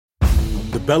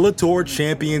Bellator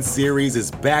Champions Series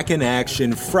is back in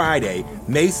action Friday,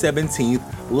 May 17th,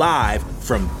 live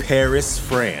from Paris,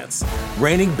 France.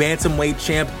 Reigning bantamweight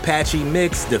champ Patchy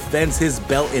Mix defends his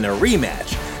belt in a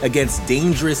rematch against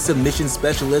dangerous submission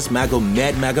specialist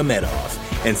Magomed Magomedov.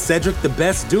 And Cedric the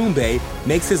Best Doumbé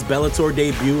makes his Bellator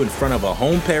debut in front of a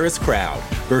home Paris crowd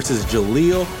versus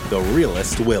Jaleel the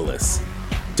Realist Willis.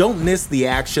 Don't miss the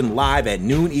action live at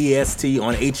noon EST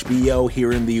on HBO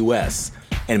here in the US.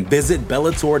 And visit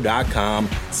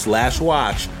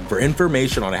Bellator.com/watch for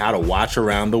information on how to watch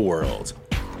around the world.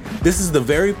 This is the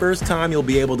very first time you'll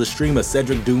be able to stream a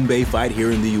Cedric Doumbé fight here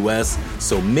in the US,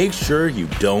 so make sure you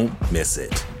don't miss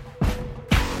it.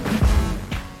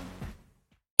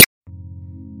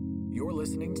 You're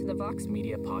listening to the Vox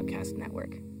Media Podcast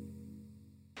Network.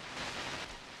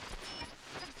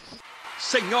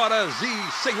 Senhoras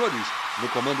e senhores, no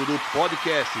comando do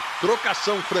podcast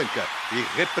Trocação Franca e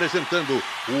representando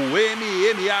o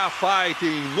MMA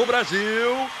Fighting no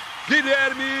Brasil,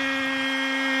 Guilherme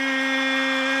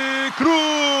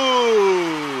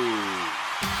Cruz.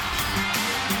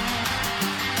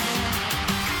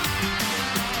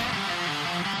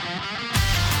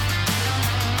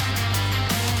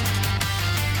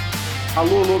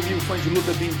 Alô, amigo fã de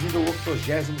luta, bem-vindo ao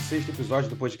 86º episódio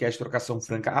do podcast Trocação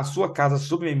Franca, a sua casa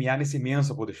sobre MMA nessa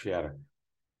imensa podosfera.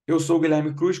 Eu sou o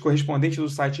Guilherme Cruz, correspondente do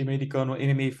site americano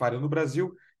MMA Fighting no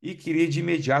Brasil, e queria de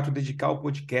imediato dedicar o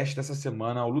podcast dessa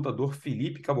semana ao lutador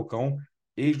Felipe Cabocão,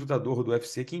 ex-lutador do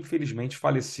UFC, que infelizmente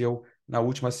faleceu na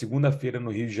última segunda-feira no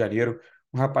Rio de Janeiro.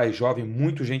 Um rapaz jovem,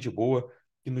 muito gente boa,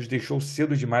 que nos deixou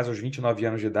cedo demais aos 29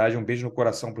 anos de idade. Um beijo no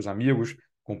coração para os amigos,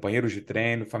 companheiros de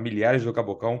treino, familiares do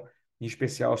Cabocão, em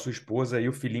especial a sua esposa e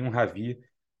o filhinho Ravi,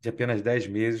 de apenas 10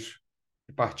 meses,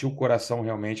 que partiu o coração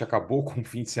realmente, acabou com o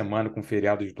fim de semana, com o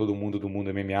feriado de todo mundo do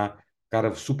mundo MMA,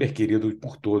 cara super querido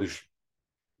por todos.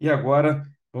 E agora,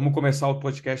 vamos começar o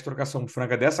podcast Trocação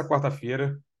Franca dessa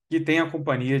quarta-feira, que tem a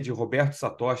companhia de Roberto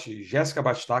Satoshi, Jéssica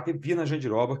Bate-Estaca e Pina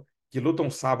Jandiroba, que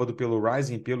lutam sábado pelo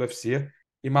Rising e pelo UFC,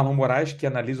 e Marlon Moraes, que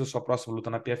analisa sua próxima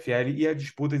luta na PFL e a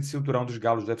disputa de cinturão dos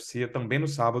galos do UFC também no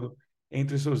sábado,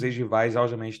 entre seus ex-rivais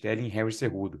Aljamain Sterling e Henry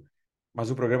Cejudo.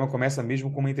 Mas o programa começa mesmo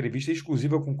com uma entrevista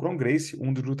exclusiva com Kron Gracie,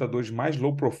 um dos lutadores mais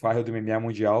low profile do MMA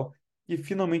mundial, que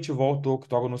finalmente volta ao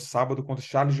octógono no sábado contra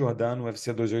Charles Jourdain no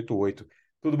UFC 288.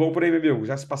 Tudo bom por aí, meu amigo?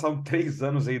 Já se passaram 3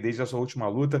 anos aí desde a sua última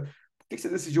luta. Por que você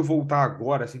decidiu voltar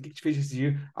agora? Assim, o que te fez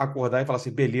decidir acordar e falar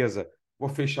assim, beleza, vou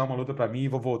fechar uma luta para mim e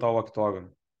vou voltar ao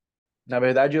octógono? Na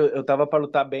verdade, eu tava para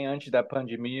lutar bem antes da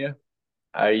pandemia,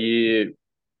 aí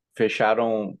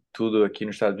fecharam tudo aqui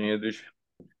nos Estados Unidos.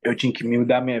 Eu tinha que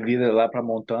mudar minha vida lá para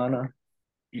Montana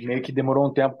e meio que demorou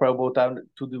um tempo para eu voltar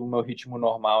tudo no meu ritmo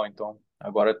normal, então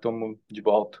agora estamos de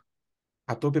volta.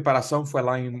 A tua preparação foi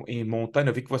lá em Montana?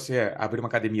 Eu vi que você abriu uma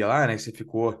academia lá, né? Você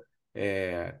ficou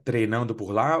treinando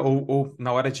por lá? Ou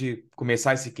na hora de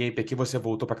começar esse camp aqui, você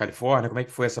voltou para Califórnia? Como é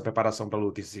que foi essa preparação para a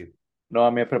luta em si? Não,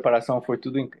 a minha preparação foi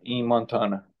tudo em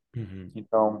Montana, Uhum.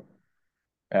 então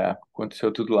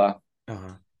aconteceu tudo lá.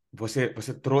 Aham.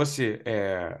 Você trouxe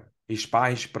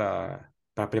sparring para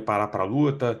preparar para a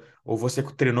luta? Ou você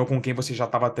treinou com quem você já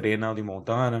estava treinando em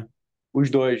Montana? Os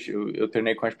dois, eu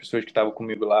treinei com as pessoas que estavam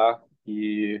comigo lá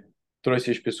e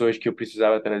trouxe as pessoas que eu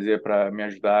precisava trazer para me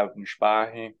ajudar no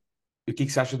sparring. E o que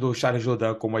você acha do Charles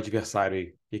Jourdain como adversário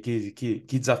aí? E que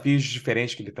desafios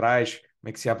diferentes que ele traz? Como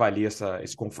é que você avalia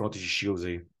esse confronto de estilos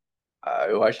aí?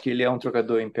 Eu acho que ele é um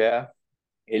trocador em pé.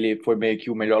 Ele foi meio que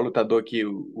o melhor lutador que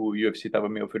o UFC estava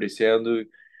me oferecendo.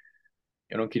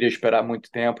 Eu não queria esperar muito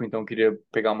tempo, então queria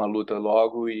pegar uma luta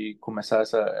logo e começar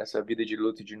essa vida de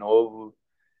luta de novo,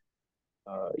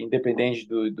 independente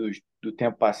do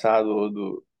tempo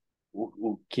passado ou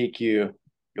o que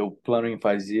eu plano em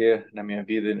fazer na minha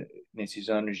vida nesses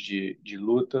anos de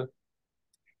luta.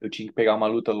 Eu tinha que pegar uma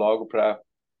luta logo para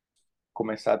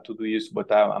começar tudo isso,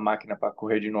 botar a máquina para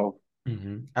correr de novo.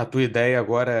 Uhum. A tua ideia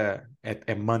agora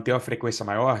é manter uma frequência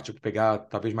maior? Tipo, pegar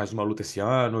talvez mais uma luta esse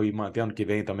ano e manter ano que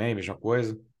vem também, mesma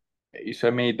coisa? Isso é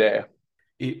a minha ideia.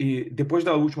 E depois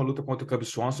da última luta contra o Cub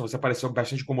Swanson, você pareceu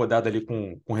bastante incomodado ali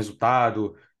com o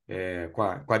resultado,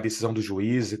 com a decisão do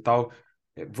juiz e tal.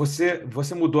 Você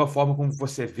mudou a forma como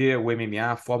você vê o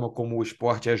MMA, a forma como o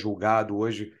esporte é julgado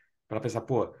hoje, para pensar,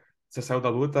 pô, você saiu da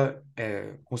luta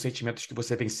com sentimentos que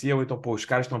você venceu, então, pô, os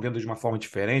caras estão vendo de uma forma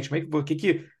diferente. Como é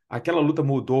que aquela luta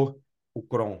mudou o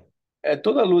Kron?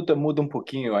 Toda luta muda um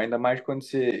pouquinho, ainda mais quando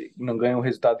você não ganha o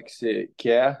resultado que você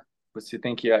quer, você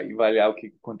tem que avaliar o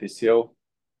que aconteceu.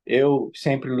 Eu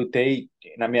sempre lutei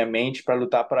na minha mente para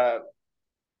lutar para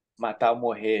matar ou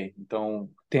morrer. Então,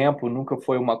 tempo nunca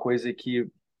foi uma coisa que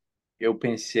eu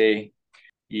pensei.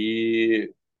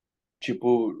 E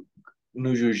tipo,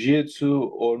 no jiu-jitsu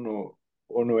ou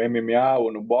no MMA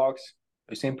ou no boxe.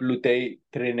 Eu sempre lutei,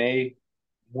 treinei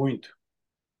muito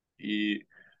e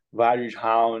vários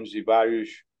rounds e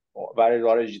várias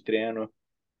horas de treino,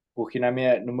 porque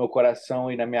no meu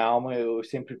coração e na minha alma eu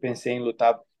sempre pensei em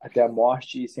lutar até a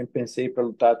morte e sempre pensei para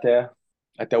lutar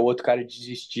até o outro cara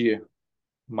desistir.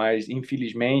 Mas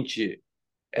infelizmente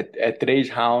é 3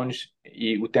 rounds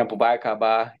e o tempo vai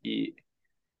acabar e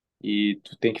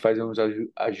tu tem que fazer uns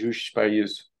ajustes para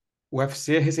isso. O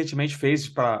UFC recentemente fez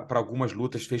para algumas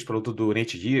lutas, fez para a luta do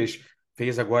Nate Diaz,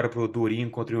 fez agora para o Durinho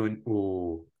contra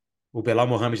o Belal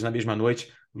Mohamed na mesma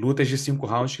noite, lutas de 5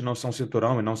 rounds que não são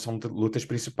cinturão e não são lutas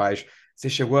principais. Você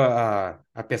chegou a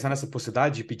pensar nessa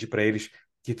possibilidade de pedir para eles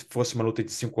que fosse uma luta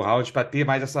de 5 rounds para ter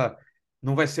mais essa.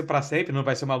 Não vai ser para sempre, não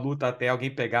vai ser uma luta até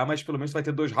alguém pegar, mas pelo menos vai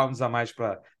ter 2 rounds a mais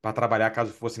para trabalhar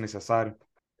caso fosse necessário.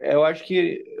 Eu acho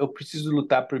que eu preciso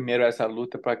lutar primeiro essa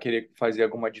luta para querer fazer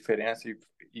alguma diferença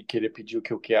e querer pedir o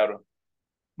que eu quero.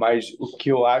 Mas o que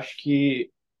eu acho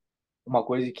que uma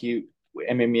coisa que o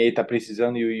MMA está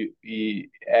precisando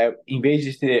é, em vez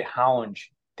de ter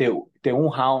round, ter um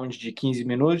round de 15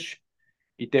 minutos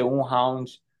e ter um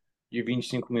round de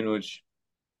 25 minutos.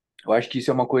 Eu acho que isso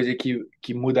é uma coisa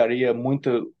que mudaria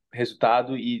muito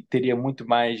resultado e teria muito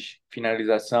mais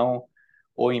finalização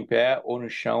ou em pé ou no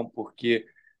chão, porque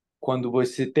quando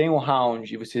você tem um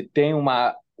round e você tem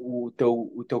o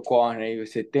teu corner e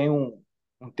você tem um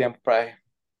tempo para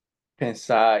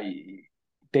pensar e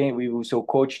o seu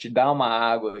coach te dá uma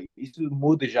água, isso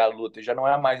muda já a luta, já não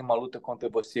é mais uma luta contra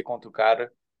você, contra o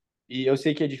cara. E eu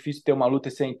sei que é difícil ter uma luta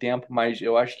sem tempo, mas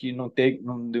eu acho que não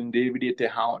deveria ter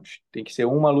rounds. Tem que ser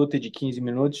uma luta de 15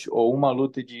 minutos ou uma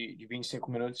luta de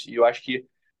 25 minutos. E eu acho que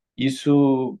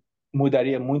isso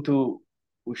mudaria muito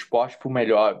o esporte para o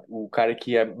melhor. O cara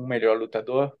que é um melhor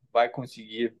lutador vai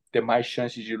conseguir ter mais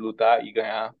chances de lutar e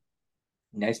ganhar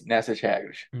nessas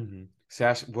regras. Uhum.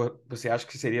 Você acha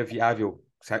que seria viável?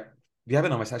 Viável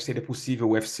não, mas você acha que seria possível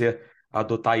o UFC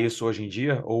adotar isso hoje em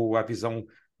dia? Ou a visão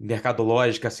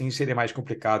mercadológica assim seria mais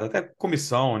complicada? Até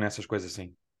comissão, né? Essas coisas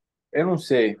assim. Eu não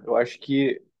sei. Eu acho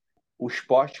que o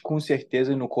esporte, com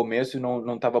certeza, no começo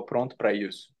não estava pronto para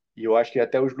isso. E eu acho que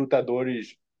até os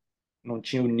lutadores não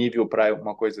tinham nível para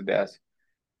uma coisa dessa.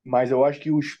 Mas eu acho que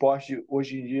o esporte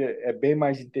hoje em dia é bem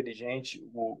mais inteligente,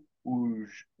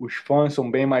 os fãs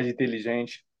são bem mais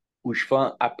inteligentes, os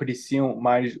fãs apreciam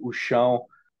mais o chão.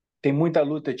 Tem muita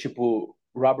luta, tipo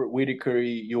Robert Whittaker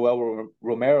e Yoel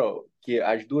Romero, que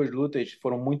as duas lutas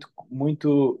foram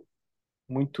muito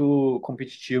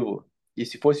competitivo. E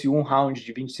se fosse um round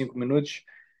de 25 minutos,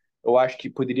 eu acho que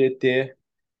poderia ter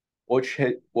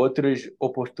outras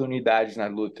oportunidades na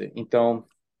luta. Então,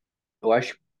 eu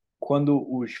acho que quando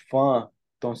os fãs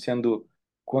estão sendo.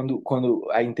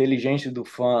 Quando a inteligência do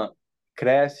fã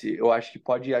cresce, eu acho que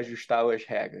pode ajustar as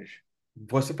regras.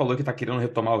 Você falou que está querendo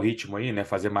retomar o ritmo aí, né?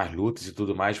 Fazer mais lutas e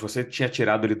tudo mais. Você tinha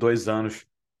tirado ali 2 anos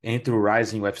entre o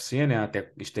Rising e o UFC, né?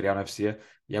 Até estrear no UFC,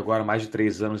 e agora mais de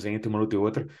 3 anos entre uma luta e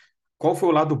outra. Qual foi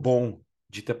o lado bom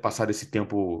de ter passado esse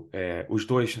tempo, os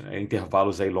dois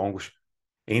intervalos aí longos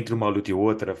entre uma luta e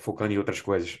outra, focando em outras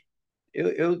coisas?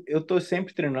 Eu tô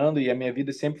sempre treinando e a minha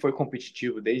vida sempre foi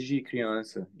competitiva, desde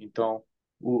criança. Então,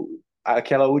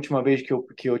 aquela última vez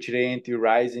que eu tirei entre o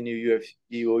Rising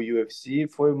e o UFC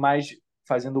foi mais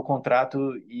fazendo o contrato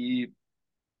e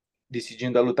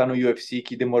decidindo a lutar no UFC,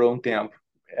 que demorou um tempo.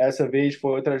 Essa vez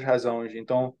foi outras razões.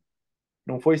 Então,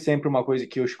 não foi sempre uma coisa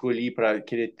que eu escolhi para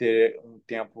querer ter um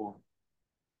tempo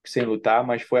sem lutar,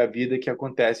 mas foi a vida que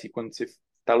acontece quando você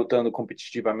está lutando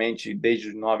competitivamente desde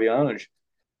os 9 anos.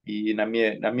 E na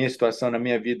minha situação, na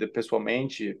minha vida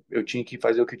pessoalmente, eu tinha que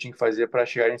fazer o que eu tinha que fazer para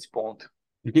chegar nesse ponto.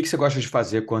 E o que que você gosta de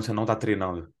fazer quando você não está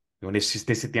treinando?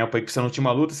 Nesse tempo aí que você não tinha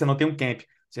uma luta, você não tem um camp.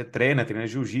 Você treina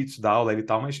jiu-jitsu, dá aula ali e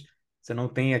tal, mas você não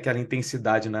tem aquela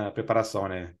intensidade na preparação,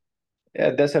 né?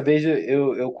 Dessa vez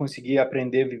eu consegui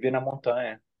aprender a viver na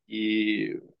montanha.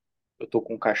 E eu tô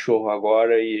com um cachorro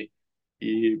agora e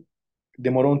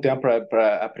demorou um tempo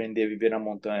para aprender a viver na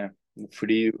montanha, no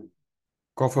frio.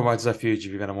 Qual foi o maior desafio de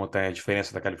viver na montanha, a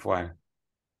diferença da Califórnia?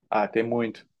 Ah, tem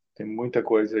muito. Tem muita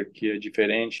coisa que é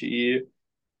diferente e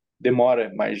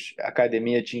demora, mas a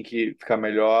academia tinha que ficar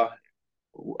melhor.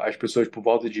 As pessoas por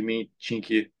volta de mim tinham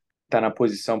que estar na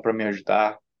posição para me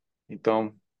ajudar.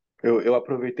 Então, eu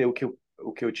aproveitei o que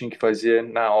eu tinha que fazer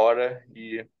na hora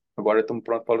e agora estamos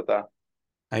prontos para lutar.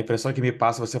 A impressão que me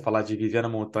passa você falar de viver na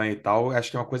montanha e tal, acho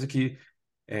que é uma coisa que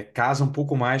casa um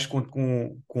pouco mais com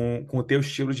o teu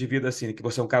estilo de vida, assim, né? Que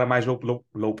você é um cara mais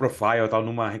low profile, tal,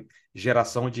 numa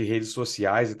geração de redes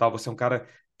sociais e tal, você é um cara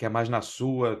que é mais na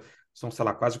sua, são, sei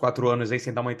lá, quase 4 anos aí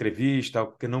sem dar uma entrevista,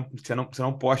 porque você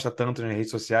não posta tanto nas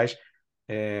redes sociais.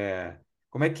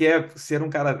 Como é que é ser um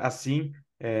cara assim,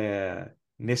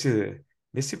 nesse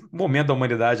momento da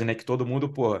humanidade, né? Que todo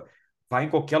mundo, pô, vai em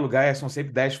qualquer lugar, são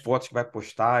sempre 10 fotos que vai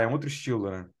postar, é um outro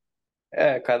estilo, né?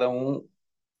 Cada um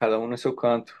no seu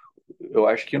canto. Eu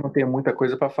acho que não tem muita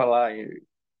coisa para falar.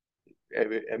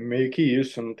 É meio que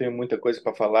isso, não tenho muita coisa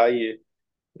para falar. E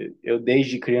eu,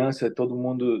 desde criança, todo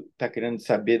mundo tá querendo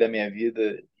saber da minha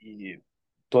vida e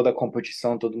toda a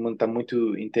competição, todo mundo tá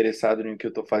muito interessado no que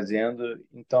eu tô fazendo.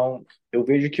 Então, eu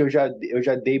vejo que eu já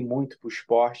dei muito pro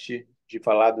esporte, de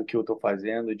falar do que eu tô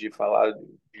fazendo, de falar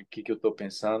do que eu tô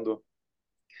pensando.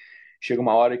 Chega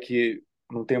uma hora que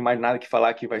não tenho mais nada que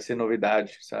falar que vai ser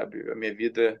novidade, sabe? A minha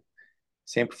vida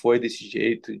sempre foi desse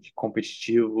jeito, de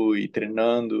competitivo e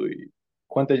treinando. E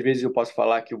quantas vezes eu posso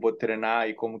falar que eu vou treinar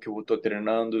e como que eu estou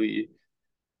treinando e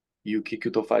o que eu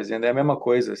estou fazendo? É a mesma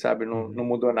coisa, sabe? Não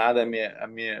mudou nada.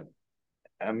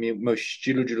 Meu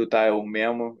estilo de lutar é o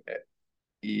mesmo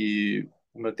e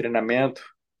o meu treinamento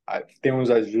tem uns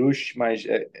ajustes, mas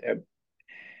é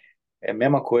a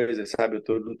mesma coisa, sabe? Eu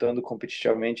estou lutando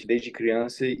competitivamente desde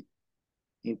criança.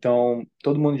 Então,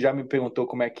 todo mundo já me perguntou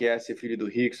como é que é ser filho do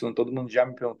Rickson, todo mundo já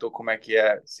me perguntou como é que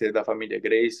é ser da família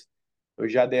Gracie. Eu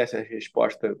já dei essa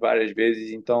resposta várias vezes,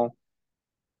 então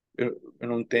eu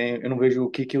não vejo o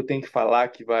que eu tenho que falar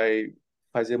que vai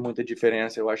fazer muita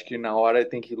diferença. Eu acho que na hora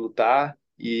tem que lutar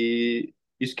e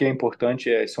isso que é importante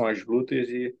são as lutas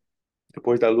e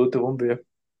depois da luta vamos ver.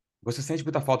 Você sente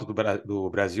muita falta do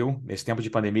Brasil? Nesse tempo de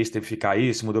pandemia, você teve que ficar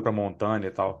aí, se mudou para Montana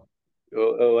e tal.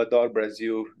 Eu adoro o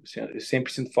Brasil, eu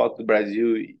sempre sinto falta do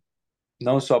Brasil, e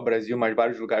não só o Brasil, mas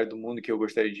vários lugares do mundo que eu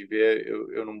gostaria de ver.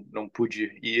 Eu não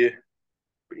pude ir.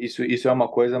 Isso é uma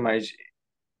coisa, mas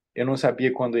eu não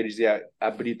sabia quando eles iam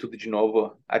abrir tudo de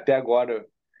novo. Até agora,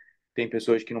 tem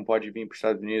pessoas que não podem vir para os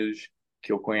Estados Unidos,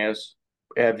 que eu conheço.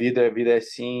 A vida é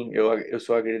assim. Eu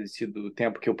sou agradecido do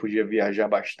tempo que eu podia viajar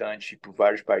bastante por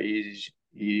vários países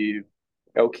e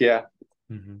é o que é.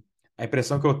 Uhum. A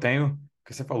impressão que eu tenho,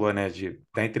 que você falou, né, de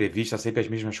dar entrevista sempre as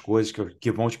mesmas coisas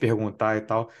que vão te perguntar e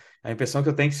tal. A impressão que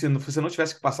eu tenho é que se você não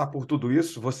tivesse que passar por tudo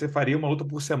isso, você faria uma luta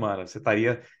por semana. Você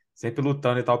estaria sempre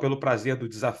lutando e tal pelo prazer do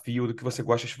desafio, do que você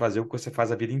gosta de fazer, o que você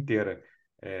faz a vida inteira.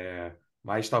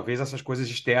 Mas talvez essas coisas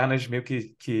externas meio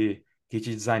que te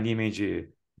desanimem de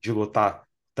lutar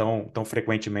tão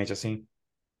frequentemente assim.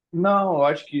 Não, eu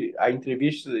acho que a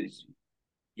entrevista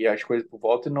e as coisas por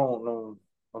volta não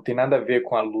tem nada a ver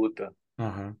com a luta.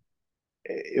 Aham.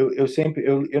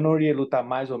 Eu não iria lutar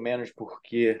mais ou menos por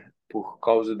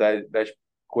causa das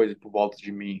coisas por volta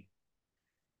de mim,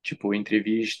 tipo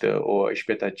entrevista ou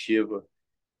expectativa.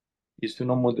 Isso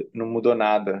não mudou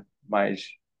nada,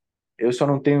 mas eu só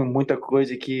não tenho muita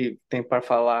coisa que tem para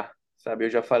falar, sabe?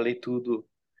 Eu já falei tudo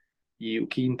e o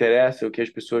que interessa, o que as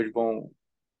pessoas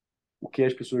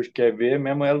querem ver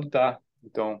mesmo é lutar.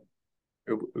 Então,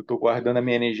 eu tô guardando a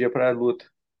minha energia para a luta.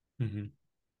 Uhum.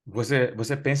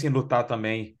 Você pensa em lutar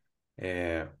também,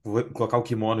 colocar o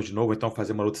kimono de novo, então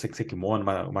fazer uma luta sem ser kimono,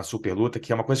 uma super luta,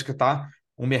 que é uma coisa que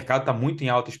o mercado está muito em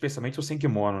alta, especialmente o sem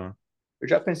kimono, né? Eu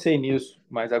já pensei nisso,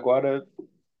 mas agora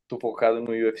tô focado no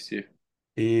UFC.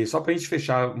 E só para a gente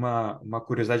fechar uma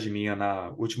curiosidade minha, na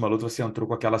última luta você entrou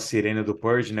com aquela sirene do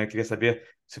Purge, né? Queria saber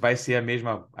se vai ser a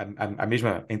mesma,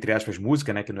 entre aspas,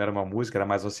 música, né? Que não era uma música, era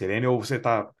mais uma sirene, ou você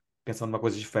está pensando em uma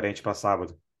coisa diferente para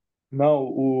sábado? Não,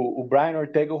 o Brian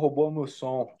Ortega roubou meu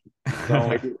som.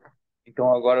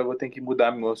 Então agora eu vou ter que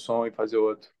mudar meu som e fazer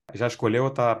outro. Já escolheu ou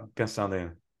está pensando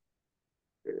ainda?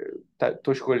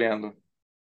 Tô escolhendo.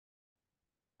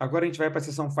 Agora a gente vai para a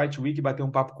sessão Fight Week bater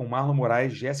um papo com Marlon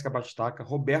Moraes, Jéssica Bate-Estaca,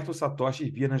 Roberto Satoshi e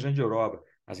Virna Jandiroba.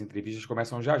 As entrevistas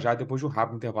começam já já depois do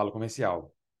rápido intervalo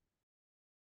comercial.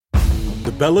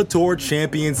 The Bellator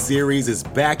Champion Series is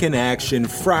back in action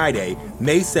Friday,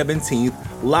 May 17th,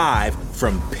 live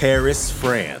from Paris,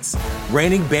 France.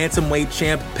 Reigning bantamweight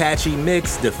champ Patchy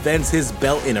Mix defends his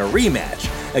belt in a rematch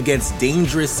against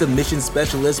dangerous submission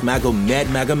specialist Magomed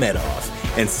Magomedov.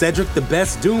 And Cedric the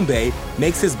Best Doumbé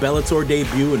makes his Bellator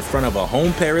debut in front of a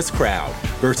home Paris crowd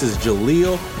versus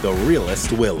Jaleel the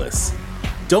Realist Willis.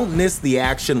 Don't miss the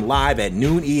action live at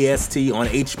noon EST on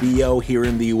HBO here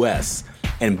in the US.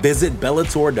 And visit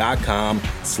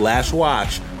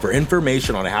Bellator.com/watch for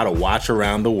information on how to watch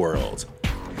around the world.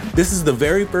 This is the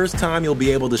very first time you'll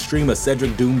be able to stream a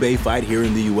Cedric Doumbé fight here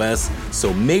in the US,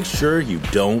 so make sure you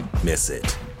don't miss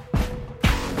it.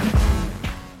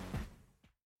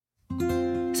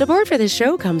 Support for this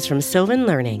show comes from Sylvan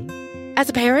Learning. As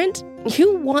a parent,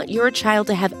 you want your child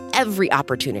to have every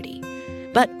opportunity,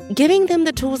 but giving them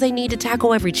the tools they need to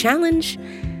tackle every challenge,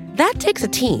 that takes a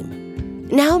team.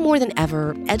 Now more than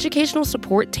ever, educational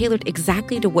support tailored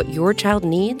exactly to what your child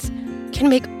needs can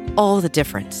make all the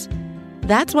difference.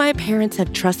 That's why parents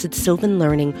have trusted Sylvan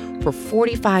Learning for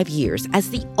 45 years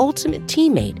as the ultimate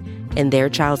teammate in their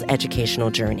child's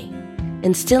educational journey,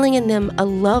 instilling in them a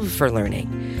love for learning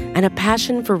and a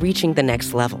passion for reaching the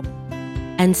next level.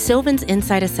 And Sylvan's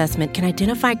Insight Assessment can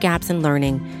identify gaps in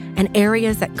learning and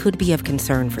areas that could be of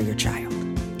concern for your child.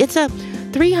 It's a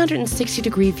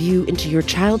 360-degree view into your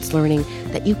child's learning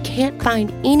that you can't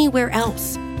find anywhere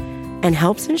else, and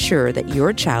helps ensure that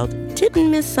your child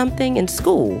didn't miss something in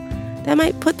school that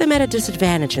might put them at a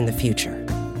disadvantage in the future.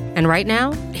 And right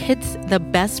now, it's the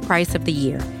best price of the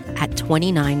year at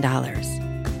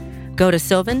 $29. Go to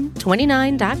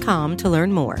sylvan29.com to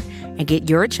learn more and get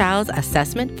your child's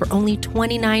assessment for only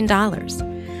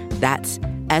 $29. That's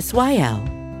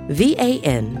SYLVAN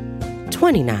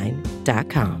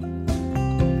 29.com.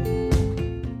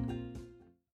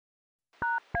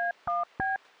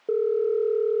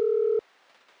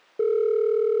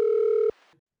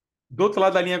 Do outro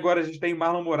lado da linha agora a gente tem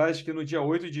Marlon Moraes, que no dia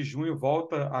 8 de junho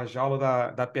volta à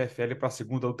jaula da PFL para a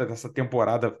segunda luta dessa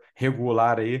temporada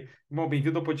regular aí. Irmão,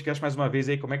 bem-vindo ao podcast mais uma vez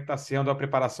aí. Como é que está sendo a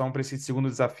preparação para esse segundo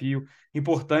desafio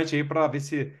importante aí para ver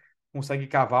se consegue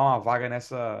cavar uma vaga nas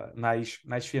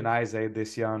finais aí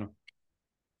desse ano?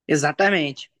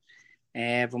 Exatamente.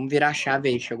 Vamos virar a chave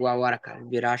aí. Chegou a hora, cara.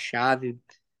 Virar a chave,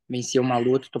 vencer uma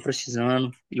luta. Tô precisando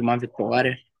de uma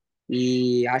vitória.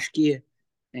 E acho que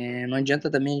não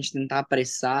adianta também a gente tentar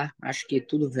apressar. Acho que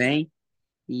tudo vem.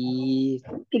 E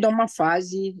tudo é uma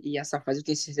fase. E essa fase eu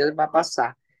tenho certeza que vai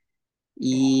passar.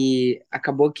 E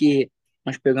acabou que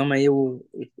nós pegamos aí o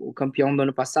campeão do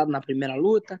ano passado na primeira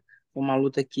luta. Foi uma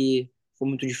luta que foi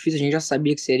muito difícil. A gente já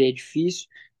sabia que seria difícil,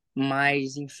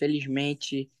 mas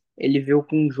infelizmente ele veio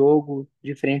com um jogo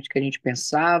diferente do que a gente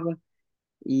pensava.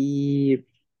 E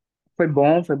foi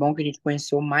bom que a gente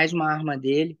conheceu mais uma arma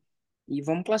dele. E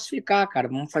vamos classificar, cara.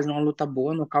 Vamos fazer uma luta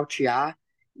boa, nocautear.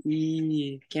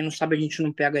 E quem não sabe a gente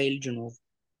não pega ele de novo.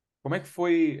 Como é que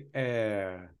foi?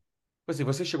 Assim,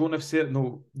 você chegou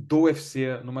do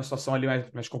UFC numa situação ali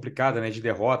mais complicada, né, de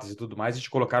derrotas e tudo mais, e te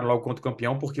colocaram logo contra o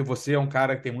campeão, porque você é um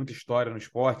cara que tem muita história no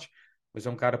esporte, você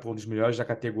é um cara, pô, um dos melhores da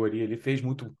categoria, ele fez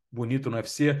muito bonito no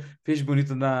UFC, fez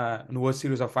bonito no World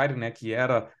Series of Fighting, né, que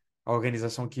era a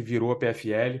organização que virou a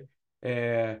PFL.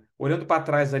 Olhando para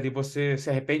trás ali, você se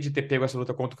arrepende de ter pego essa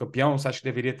luta contra o campeão? Você acha que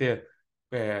deveria ter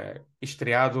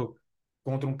estreado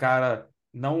contra um cara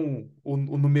não o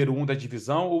número um da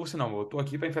divisão, ou se não, eu tô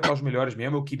aqui para enfrentar os melhores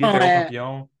mesmo, eu queria Não, pegar o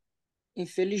campeão.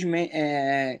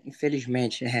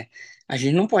 infelizmente, a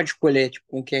gente não pode escolher tipo,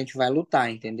 com quem a gente vai lutar,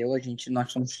 entendeu? A gente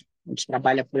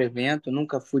trabalha por evento,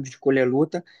 nunca fui de escolher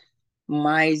luta,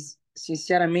 mas,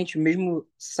 sinceramente, mesmo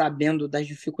sabendo das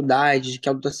dificuldades, de que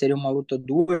a luta seria uma luta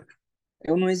dura,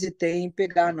 eu não hesitei em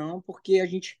pegar, não, porque a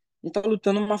gente tá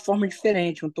lutando de uma forma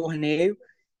diferente, um torneio,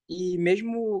 e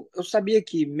mesmo eu sabia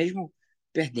que, mesmo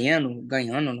perdendo,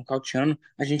 ganhando, nocauteando,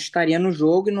 a gente estaria no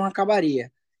jogo e não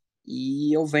acabaria.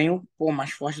 E eu venho, pô,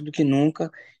 mais forte do que nunca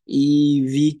e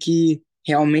vi que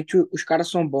realmente os caras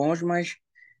são bons, mas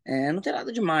não tem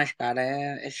nada demais, cara.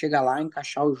 É chegar lá,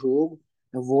 encaixar o jogo.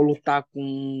 Eu vou lutar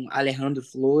com Alejandro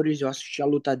Flores, eu assisti a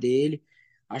luta dele.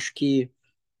 Acho que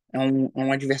é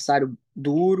um adversário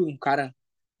duro, um cara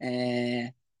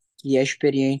é, que é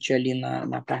experiente ali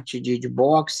na parte de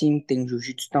boxing, tem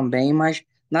jiu-jitsu também, mas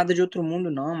nada de outro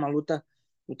mundo, não. Uma luta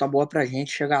boa pra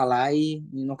gente chegar lá e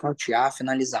nocautear,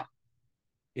 finalizar.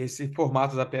 Esse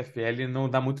formato da PFL não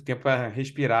dá muito tempo para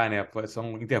respirar, né?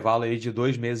 São um intervalo aí de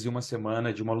 2 meses e uma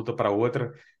semana, de uma luta para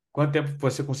outra. Quanto tempo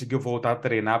você conseguiu voltar a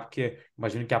treinar? Porque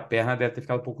imagino que a perna deve ter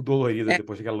ficado um pouco dolorida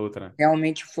depois daquela luta, né?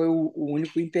 Realmente foi o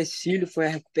único empecilho foi a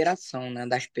recuperação, né,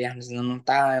 das pernas.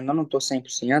 Ainda não tô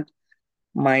 100%,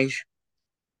 mas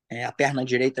a perna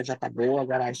direita já tá boa,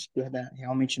 agora a esquerda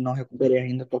realmente não recuperei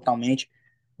ainda totalmente,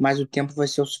 mas o tempo vai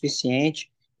ser o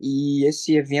suficiente. E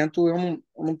esse evento eu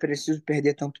não preciso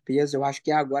perder tanto peso, eu acho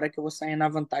que é agora que eu vou sair na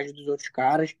vantagem dos outros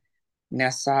caras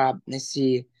nessa,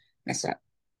 nesse, nessa,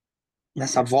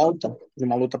 nessa volta de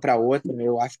uma luta para outra.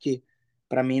 Eu acho que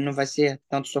para mim não vai ser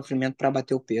tanto sofrimento para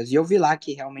bater o peso. E eu vi lá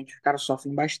que realmente os caras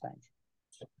sofrem bastante.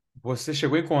 Você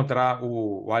chegou a encontrar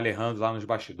o Alejandro lá nos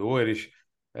bastidores,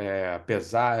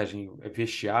 pesagem,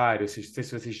 vestiário, não sei se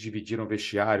vocês dividiram o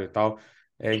vestiário e tal.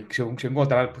 Chegou a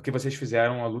encontrar porque vocês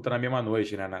fizeram a luta na mesma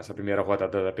noite, né? Nessa primeira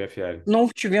rodada da PFL. Não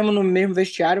tivemos no mesmo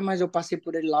vestiário, mas eu passei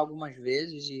por ele lá algumas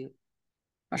vezes e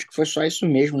acho que foi só isso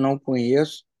mesmo, não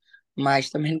conheço.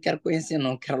 Mas também não quero conhecer,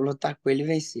 não. Quero lutar com ele e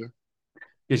vencer.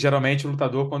 E geralmente o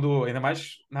lutador, quando, ainda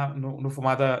mais no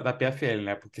formato da PFL,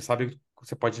 né? Porque sabe que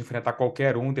você pode enfrentar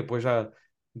qualquer um depois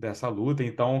dessa luta.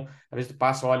 Então, às vezes tu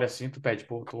passa, olha assim, tu pede,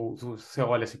 pô, você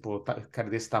olha assim, pô, cara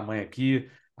desse tamanho aqui,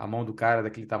 a mão do cara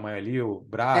daquele tamanho ali, o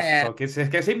braço, É, só que você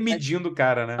quer sempre mas medindo o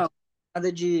cara, né? não,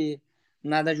 nada de,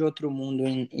 nada de outro mundo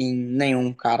em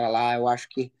nenhum cara lá. Eu acho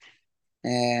que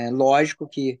é lógico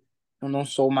que eu não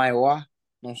sou o maior,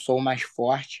 não sou o mais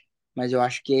forte, mas eu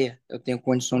acho que eu tenho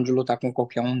condição de lutar com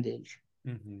qualquer um deles.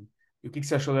 Uhum. E o que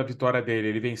você achou da vitória dele?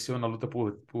 Ele venceu na luta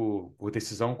por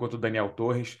decisão contra o Daniel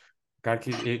Torres. O cara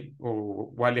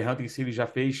o Alejandro em si ele já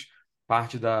fez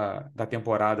parte da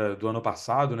temporada do ano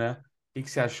passado, né? O que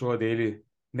você achou dele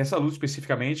nessa luta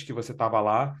especificamente que você estava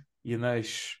lá e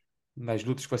nas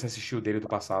lutas que você assistiu dele do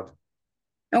passado?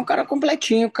 É um cara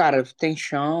completinho, cara. Tem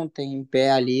chão, tem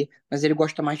pé ali, mas ele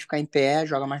gosta mais de ficar em pé,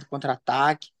 joga mais no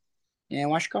contra-ataque.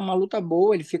 Eu acho que é uma luta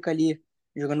boa, ele fica ali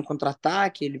jogando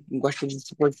contra-ataque, ele gosta de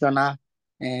se posicionar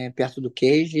perto do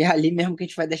cage, e é ali mesmo que a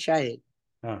gente vai deixar ele.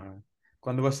 Aham.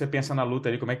 Quando você pensa na luta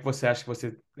ali, como é que você acha que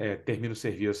você termina o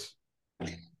serviço?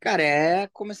 Cara, é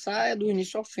começar do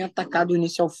início ao fim, atacar do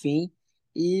início ao fim.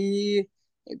 E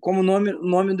como o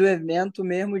nome do evento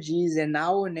mesmo diz, é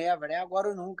now or never, é agora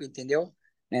ou nunca, entendeu?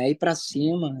 É ir pra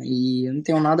cima e eu não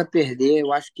tenho nada a perder.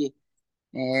 Eu acho que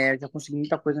eu já consegui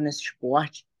muita coisa nesse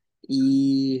esporte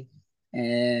e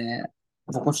é,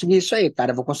 vou conseguir isso aí,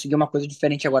 cara. Eu vou conseguir uma coisa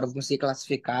diferente agora. Eu vou conseguir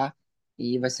classificar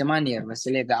e vai ser maneiro, vai ser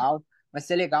legal. Vai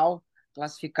ser legal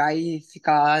classificar e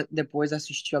ficar lá depois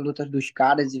assistir a luta dos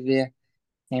caras e ver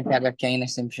quem pega quem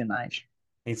nas semifinais.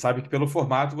 A gente sabe que pelo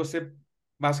formato você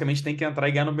basicamente tem que entrar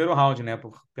e ganhar no primeiro round, né?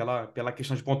 Pela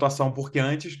questão de pontuação, porque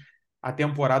antes a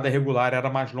temporada regular era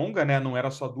mais longa, né? Não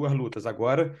era só duas lutas.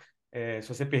 Agora, se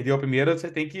você perdeu a primeira, você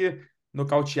tem que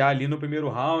nocautear ali no primeiro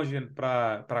round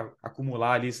para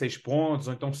acumular ali 6 pontos,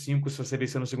 ou então 5 se você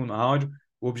vencer no segundo round.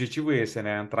 O objetivo é esse,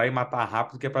 né? Entrar e matar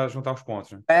rápido, que é para juntar os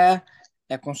pontos, né?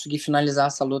 É conseguir finalizar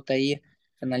essa luta aí,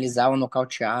 finalizar ou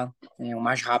nocautear o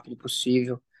mais rápido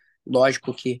possível.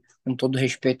 Lógico que com todo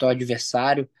respeito ao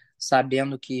adversário,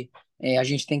 sabendo que a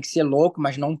gente tem que ser louco,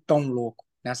 mas não tão louco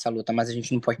nessa luta, mas a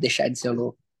gente não pode deixar de ser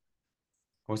louco.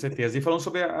 Com certeza. E falando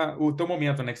sobre o teu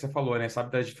momento, né, que você falou, né,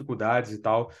 sabe das dificuldades e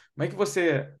tal, como é que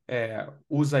você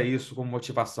usa isso como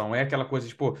motivação? É aquela coisa,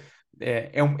 tipo,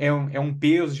 é um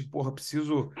peso de, porra, eu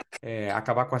preciso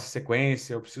acabar com essa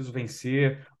sequência, eu preciso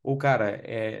vencer, ou, cara,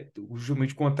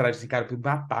 justamente o contrário, assim, cara, eu preciso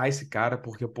matar esse cara,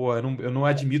 porque, pô, eu não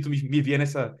admito me ver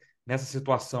nessa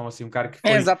situação, assim, um cara que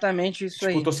É foi, exatamente isso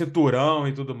aí. disputou cinturão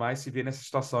e tudo mais, se ver nessa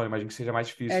situação, eu imagino que seja mais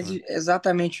difícil, né?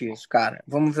 Exatamente isso, cara.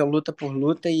 Vamos ver luta por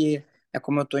luta e é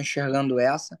como eu tô enxergando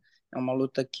essa. É uma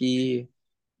luta que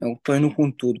eu tô indo com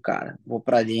tudo, cara. Vou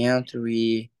pra dentro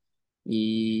e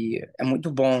é muito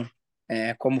bom,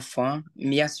 como fã,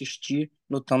 me assistir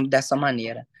lutando dessa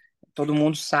maneira. Todo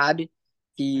mundo sabe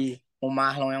que o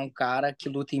Marlon é um cara que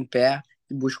luta em pé,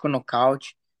 que busca o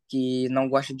nocaute, que não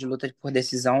gosta de luta por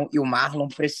decisão, e o Marlon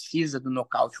precisa do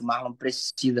nocaute, o Marlon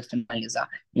precisa finalizar.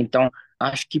 Então,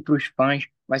 acho que para os fãs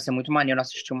vai ser muito maneiro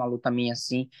assistir uma luta minha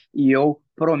assim, e eu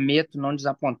prometo não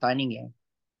desapontar ninguém.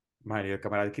 Maria,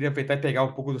 camarada. Queria aproveitar e pegar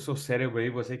um pouco do seu cérebro aí,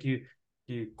 você que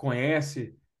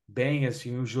conhece bem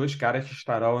assim, os dois caras que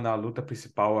estarão na luta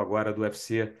principal agora do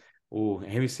UFC, o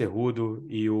Henry Cejudo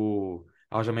e o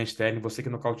Aljamain Sterling. Você que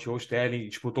nocauteou o Sterling,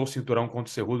 disputou o cinturão contra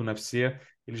o Cejudo no UFC.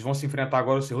 Eles vão se enfrentar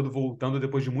agora, o Cejudo voltando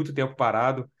depois de muito tempo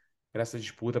parado para essa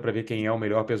disputa para ver quem é o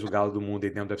melhor peso galo do mundo aí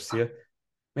dentro do UFC.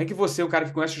 Como é que você, um cara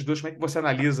que conhece os dois, como é que você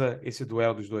analisa esse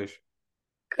duelo dos dois?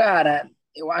 Cara,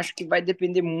 eu acho que vai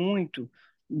depender muito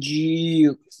de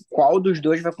qual dos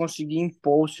dois vai conseguir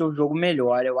impor o seu jogo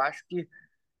melhor. Eu acho que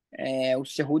o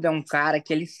Cerrudo é um cara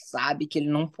que ele sabe que ele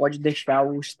não pode deixar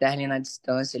o Sterling na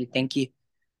distância, ele tem que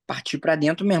partir para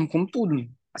dentro mesmo, com tudo,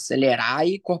 acelerar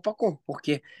e corpo a corpo,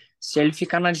 porque se ele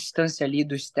ficar na distância ali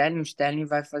do Sterling, o Sterling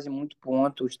vai fazer muito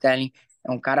ponto. O Sterling é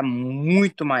um cara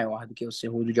muito maior do que o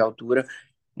Cerrudo de altura,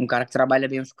 um cara que trabalha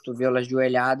bem os cotovelos, as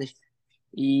joelhadas,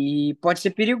 e pode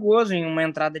ser perigoso em uma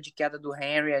entrada de queda do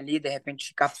Henry ali, de repente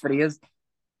ficar preso.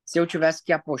 Se eu tivesse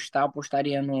que apostar, eu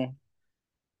apostaria no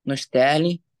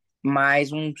Sterling,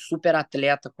 mas um super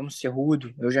atleta como o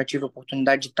Cerrudo, eu já tive a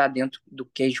oportunidade de estar dentro do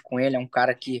cage com ele, é um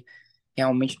cara que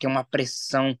realmente tem uma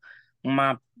pressão,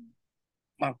 uma,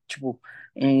 tipo,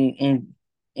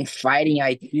 um fighting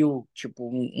IQ, tipo,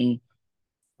 um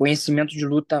conhecimento de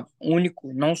luta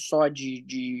único, não só de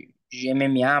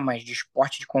MMA, mas de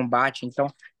esporte de combate. Então,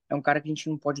 é um cara que a gente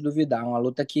não pode duvidar. Uma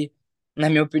luta que, na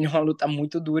minha opinião, é uma luta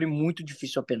muito dura e muito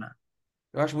difícil de opinar.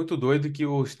 Eu acho muito doido que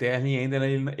o Sterling ainda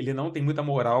ele não tem muita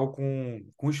moral com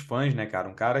os fãs, né, cara?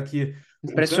 Um cara que. O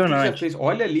tanto que ele já Impressionante. fez.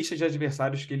 Olha a lista de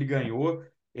adversários que ele ganhou.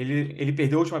 Ele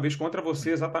perdeu a última vez contra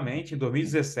você exatamente em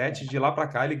 2017. De lá para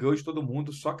cá, ele ganhou de todo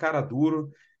mundo, só cara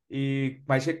duro.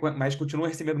 Mas continua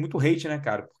recebendo muito hate, né,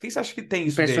 cara? Por que você acha que tem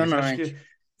isso dele? Impressionante.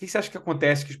 O que você acha que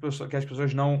acontece que as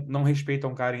pessoas não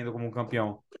respeitam o cara ainda como um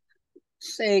campeão?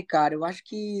 Sei, cara, eu acho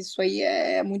que isso aí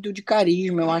é muito de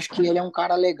carisma. Eu acho que ele é um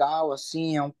cara legal,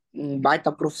 assim, é um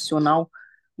baita profissional,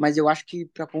 mas eu acho que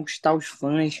para conquistar os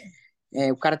fãs,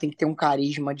 o cara tem que ter um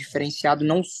carisma diferenciado,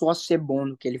 não só ser bom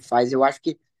no que ele faz. Eu acho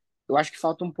que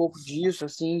falta um pouco disso,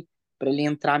 assim, para ele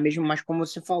entrar mesmo, mas como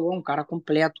você falou, um cara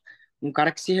completo, um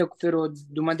cara que se recuperou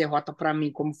de uma derrota para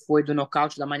mim, como foi, do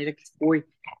nocaute, da maneira que foi.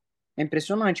 É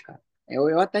impressionante, cara.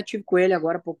 Eu até tive com ele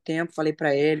agora há pouco tempo, falei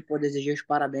pra ele, pô, desejei os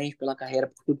parabéns pela carreira,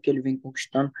 por tudo que ele vem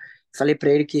conquistando. Falei pra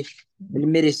ele que ele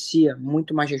merecia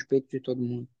muito mais respeito de todo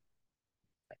mundo.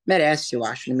 Merece, eu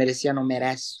acho. Ele merecia, não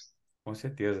merece. Com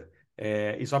certeza.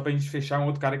 E só pra gente fechar, um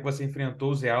outro cara que você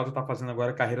enfrentou, o Zé Aldo, tá fazendo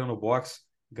agora carreira no boxe.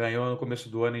 Ganhou no começo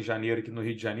do ano, em janeiro, aqui no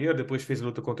Rio de Janeiro. Depois fez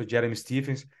luta contra o Jeremy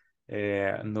Stephens,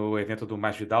 no evento do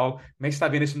Masvidal. Como é que você está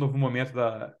vendo esse novo momento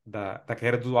da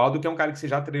carreira do Aldo, que é um cara que você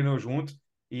já treinou junto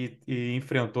e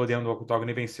enfrentou dentro do octógono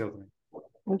e venceu também?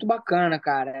 Muito bacana,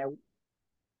 cara. É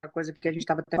a coisa que a gente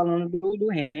estava até falando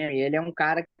do Henry. Ele é um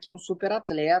cara que é um super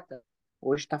atleta.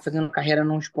 Hoje está fazendo carreira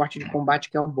num esporte de combate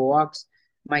que é o boxe.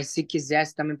 Mas se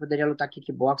quisesse, também poderia lutar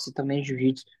kickbox e também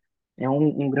jiu-jitsu. É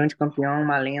um grande campeão,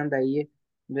 uma lenda aí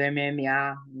do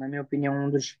MMA, na minha opinião, um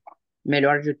dos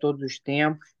melhores de todos os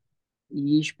tempos.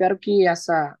 E espero que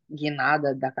essa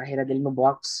guinada da carreira dele no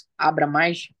boxe abra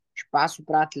mais espaço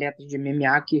para atletas de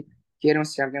MMA que queiram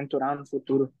se aventurar no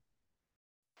futuro.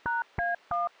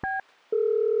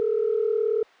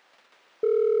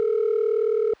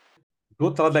 Do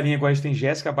outro lado da linha, agora a gente tem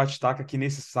Jéssica Bate-Estaca, que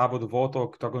nesse sábado volta ao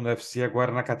octógono do UFC,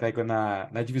 agora na categoria,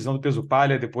 na divisão do peso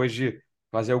palha, depois de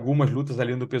fazer algumas lutas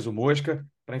ali no peso mosca,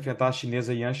 para enfrentar a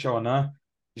chinesa Yan Xiaonan.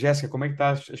 Jéssica, como é que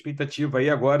tá a expectativa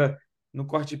aí agora no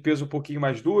corte de peso um pouquinho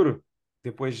mais duro,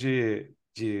 depois de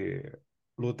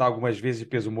lutar algumas vezes de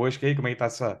peso mosca aí, como é que tá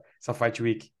essa Fight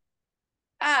Week?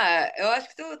 Ah, eu acho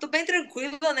que tô bem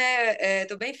tranquila, né?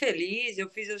 Tô bem feliz. Eu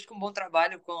fiz, acho que, um bom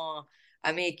trabalho com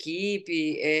a minha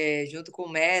equipe, junto com o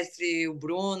mestre, o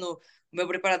Bruno, o meu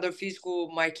preparador físico,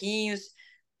 o Marquinhos,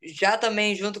 já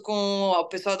também junto com o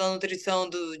pessoal da nutrição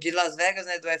de Las Vegas,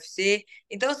 né, do UFC.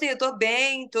 Então, assim, eu tô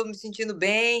bem, tô me sentindo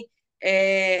bem.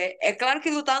 É claro que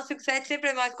lutar no 5-7 sempre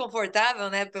é mais confortável,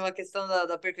 né, pela questão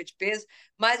da perca de peso.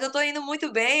 Mas eu tô indo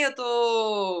muito bem,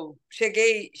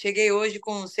 cheguei hoje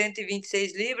com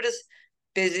 126 libras,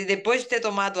 pesei depois de ter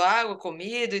tomado água,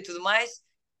 comido e tudo mais.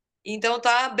 Então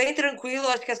tá bem tranquilo,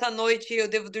 acho que essa noite eu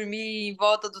devo dormir em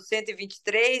volta dos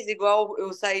 123, igual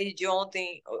eu saí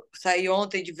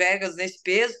ontem de Vegas nesse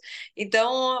peso.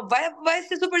 Então vai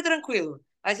ser super tranquilo.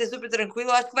 Vai ser super tranquilo,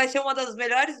 acho que vai ser uma das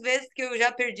melhores vezes que eu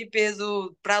já perdi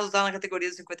peso para lutar na categoria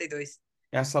dos 52.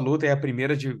 Essa luta é a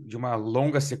primeira de uma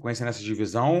longa sequência nessa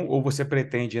divisão, ou você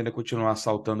pretende ainda continuar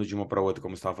saltando de uma para outra,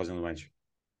 como você estava fazendo antes?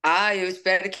 Ah, eu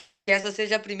espero que essa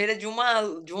seja a primeira de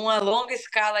uma longa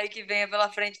escala aí que venha pela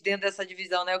frente dentro dessa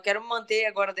divisão, né? Eu quero me manter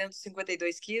agora dentro dos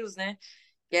 52 quilos, né?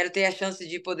 Quero ter a chance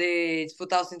de poder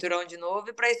disputar o cinturão de novo.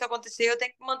 E para isso acontecer, eu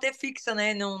tenho que manter fixa,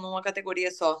 né? Numa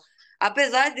categoria só.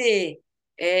 Apesar de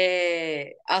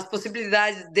as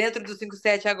possibilidades dentro do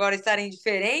 57 agora estarem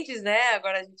diferentes, né?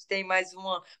 Agora a gente tem mais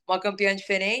uma campeã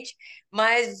diferente.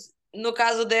 Mas no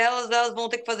caso delas, elas vão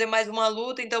ter que fazer mais uma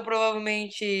luta. Então,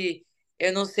 provavelmente,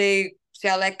 eu não sei se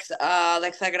a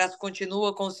Alexa Grasso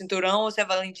continua com o cinturão ou se a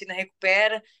Valentina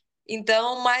recupera.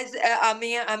 Então, mas a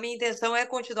minha intenção é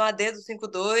continuar dentro do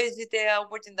 5-2 e ter a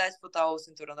oportunidade de disputar o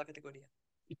cinturão da categoria.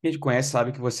 E quem te conhece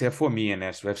sabe que você é fominha,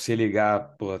 né? Se o UFC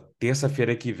ligar, pô,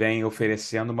 terça-feira que vem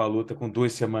oferecendo uma luta com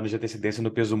 2 semanas de antecedência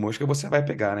no peso mosca, você vai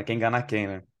pegar, né? Quem engana quem,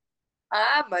 né?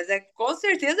 Ah, mas com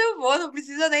certeza eu vou, não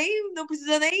precisa nem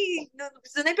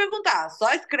perguntar.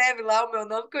 Só escreve lá o meu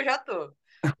nome que eu já tô.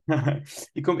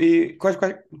 E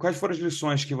quais foram as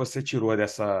lições que você tirou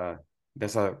dessa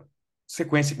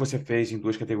sequência que você fez em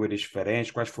duas categorias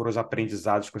diferentes? Quais foram os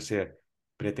aprendizados que você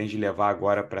pretende levar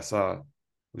agora para essa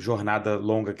jornada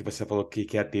longa que você falou que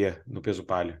quer ter no peso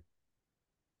palha?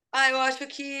 Ah, eu acho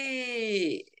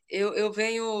que eu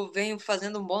venho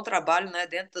fazendo um bom trabalho, né,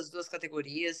 dentro das duas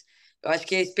categorias. Eu acho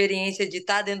que a experiência de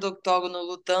estar dentro do octógono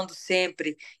lutando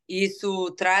sempre,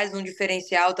 isso traz um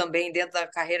diferencial também dentro da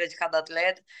carreira de cada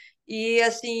atleta. E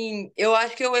assim, eu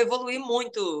acho que eu evolui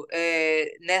muito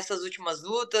nessas últimas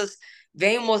lutas,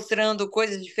 venho mostrando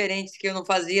coisas diferentes que eu não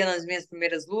fazia nas minhas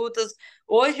primeiras lutas.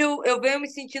 Hoje eu venho me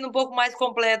sentindo um pouco mais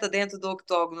completa dentro do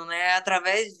octógono, né,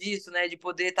 através disso, né, de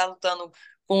poder estar lutando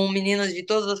com meninas de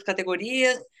todas as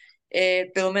categorias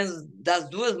pelo menos das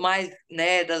duas mais,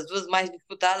 né, das duas mais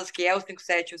disputadas, que é o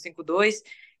 5-7 e o 5-2.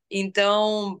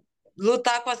 Então,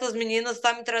 lutar com essas meninas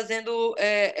está me trazendo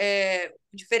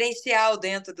um diferencial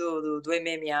dentro do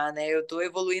MMA, né? Eu estou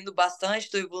evoluindo bastante,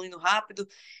 estou evoluindo rápido,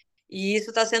 e isso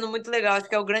está sendo muito legal. Acho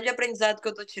que é o grande aprendizado que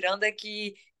eu estou tirando é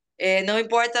que não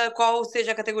importa qual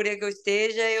seja a categoria que eu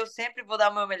esteja, eu sempre vou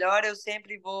dar o meu melhor, eu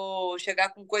sempre vou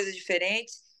chegar com coisas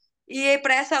diferentes. E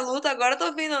para essa luta agora eu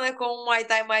tô vindo, né, com um Muay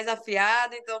Thai mais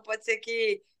afiado, então pode ser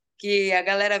que a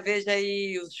galera veja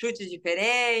aí os chutes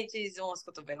diferentes, umas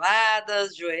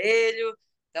cotoveladas, joelho.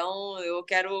 Então eu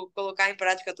quero colocar em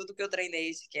prática tudo que eu treinei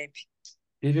esse camp.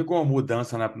 Teve alguma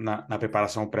mudança na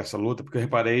preparação para essa luta? Porque eu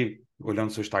reparei,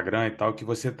 olhando seu Instagram e tal, que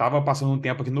você estava passando um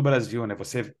tempo aqui no Brasil, né?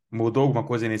 Você mudou alguma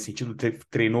coisa nesse sentido?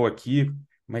 Treinou aqui?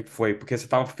 Como é que foi? Porque você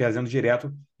estava fazendo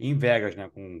direto em Vegas, né?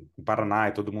 Com o Paraná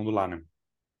e todo mundo lá, né?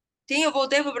 Sim, eu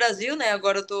voltei pro Brasil, né?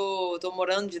 Agora eu tô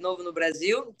morando de novo no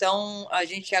Brasil. Então, a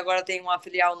gente agora tem uma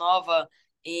filial nova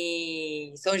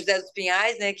em São José dos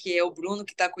Pinhais, né? Que é o Bruno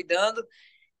que está cuidando.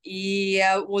 E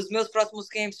os meus próximos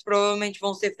camps provavelmente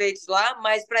vão ser feitos lá.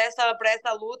 Mas para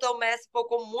essa luta, o Messi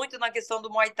focou muito na questão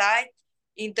do Muay Thai.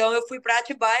 Então, eu fui para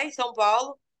Atibaia, em São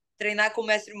Paulo, treinar com o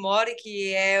mestre Mori,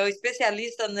 que é o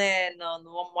especialista, né,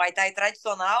 no Muay Thai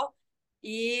tradicional.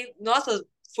 E, nossa,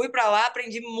 fui para lá,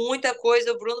 aprendi muita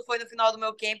coisa. O Bruno foi no final do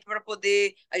meu camp para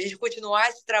poder a gente continuar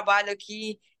esse trabalho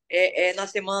aqui na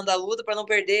semana da luta, para não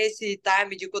perder esse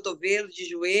time de cotovelo, de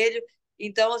joelho.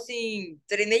 Então, assim,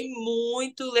 treinei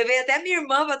muito. Levei até minha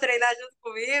irmã para treinar junto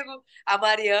comigo, a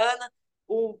Mariana,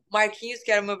 o Marquinhos,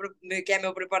 que é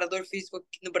meu preparador físico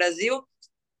aqui no Brasil.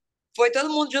 Foi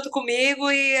todo mundo junto comigo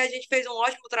e a gente fez um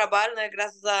ótimo trabalho, né?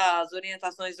 Graças às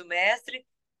orientações do mestre.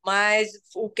 Mas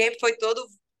o camp foi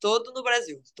todo no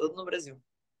Brasil, todo no Brasil.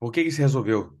 Por que você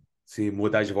resolveu se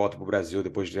mudar de volta para o Brasil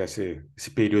depois desse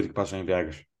período que passou em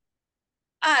Vegas?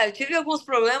 Ah, eu tive alguns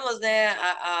problemas, né,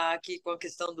 aqui com a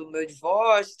questão do meu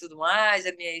divórcio e tudo mais.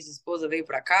 A minha ex-esposa veio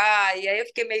pra cá, e aí eu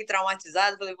fiquei meio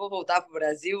traumatizada. Falei, vou voltar pro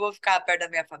Brasil, vou ficar perto da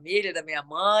minha família, da minha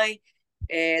mãe,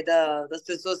 das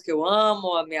pessoas que eu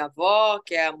amo, a minha avó,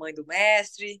 que é a mãe do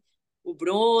mestre, o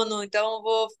Bruno. Então,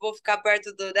 vou ficar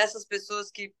perto dessas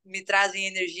pessoas que me trazem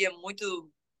energia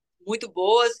muito, muito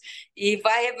boas e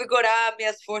vai revigorar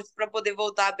minhas forças para poder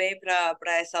voltar bem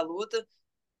para essa luta.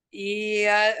 E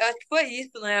acho que foi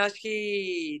isso, né? Acho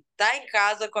que estar em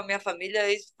casa com a minha família,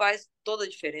 isso faz toda a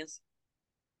diferença.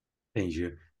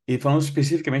 Entendi. E falando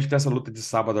especificamente dessa luta de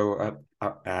sábado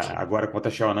agora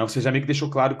contra a Xiaonan, você já meio que deixou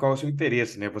claro qual é o seu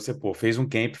interesse, né? Você, pô, fez um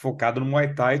camp focado no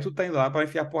Muay Thai e tu tá indo lá para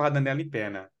enfiar porrada nela em pé,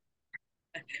 né?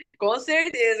 Com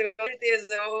certeza, com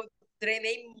certeza. Eu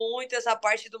treinei muito essa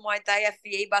parte do Muay Thai,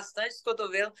 afiei bastante os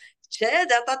cotovelos.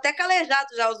 Já tá até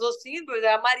calejado já, os ossinhos.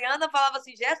 A Mariana falava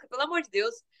assim, Jéssica, pelo amor de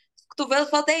Deus, os cotovelos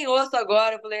só tem osso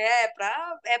agora. Eu falei, é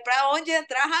pra onde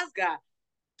entrar, rasgar.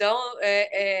 Então,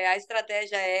 a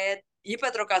estratégia é ir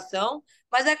para trocação,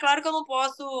 mas é claro que eu não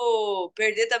posso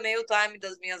perder também o time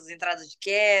das minhas entradas de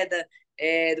queda,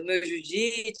 do meu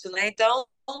jiu-jitsu, né? Então,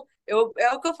 é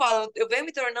o que eu falo, eu venho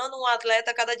me tornando um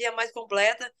atleta cada dia mais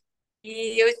completa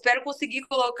e eu espero conseguir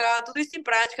colocar tudo isso em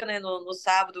prática, né, no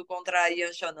sábado contra a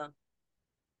Yan Shonan.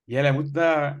 E ela é muito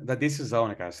da decisão,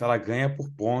 né, cara? Se ela ganha por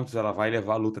pontos, ela vai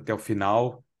levar a luta até o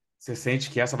final. Você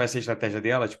sente que essa vai ser a estratégia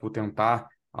dela? Tipo, tentar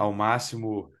ao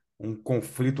máximo um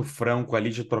conflito franco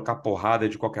ali de trocar porrada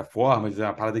de qualquer forma, de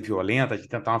uma parada violenta, de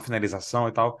tentar uma finalização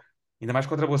e tal. Ainda mais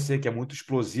contra você, que é muito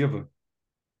explosiva.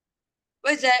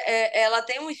 Pois ela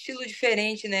tem um estilo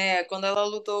diferente, né? Quando ela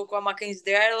lutou com a Mackenzie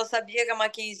Dare, ela sabia que a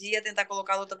Mackenzie ia tentar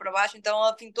colocar a luta para baixo, então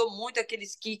ela fintou muito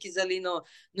aqueles kicks ali no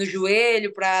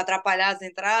joelho para atrapalhar as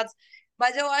entradas.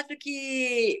 Mas eu acho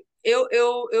que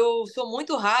eu sou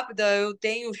muito rápida, eu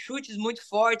tenho chutes muito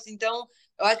fortes, então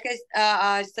eu acho que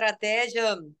a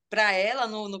estratégia para ela,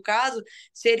 no caso,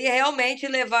 seria realmente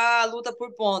levar a luta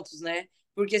por pontos, né?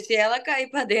 Porque se ela cair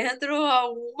para dentro,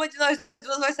 alguma de nós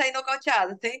duas vai sair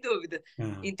nocauteada, sem dúvida. Ah.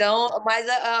 Então, mas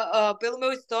pelo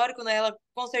meu histórico, né, ela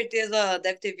com certeza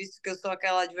deve ter visto que eu sou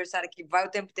aquela adversária que vai o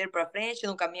tempo inteiro para frente,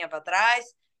 não caminha para trás.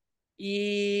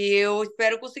 E eu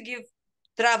espero conseguir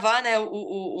travar, né,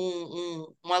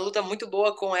 uma luta muito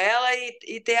boa com ela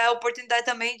e ter a oportunidade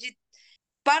também de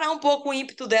parar um pouco o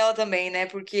ímpeto dela também, né?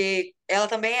 Porque ela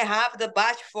também é rápida,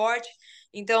 bate forte.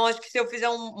 Então, acho que se eu fizer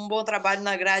um bom trabalho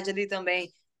na grade ali também,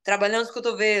 trabalhando os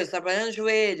cotovelos, trabalhando o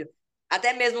joelho,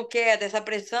 até mesmo queda, essa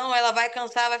pressão, ela vai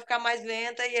cansar, vai ficar mais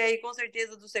lenta, e aí, com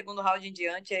certeza, do segundo round em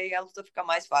diante, aí a luta fica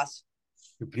mais fácil.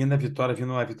 Vindo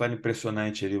uma vitória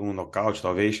impressionante ali, um nocaute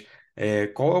talvez.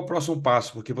 Qual é o próximo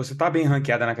passo? Porque você está bem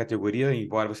ranqueada na categoria,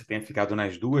 embora você tenha ficado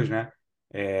nas duas, né?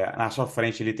 Na sua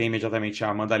frente ele tem imediatamente a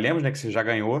Amanda Lemos, né, que você já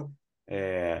ganhou.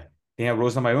 Tem a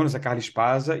Rosa Maiones, a Carla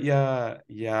Espasa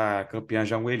e a campeã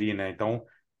Jangueli, né? Então,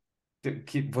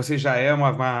 que você já é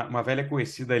uma velha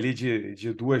conhecida ali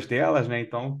de duas delas, né?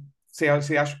 Então,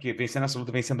 você acha que vencendo essa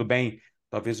luta, vencendo bem,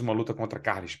 talvez uma luta contra a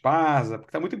Carla Espasa,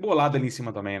 porque tá muito embolado ali em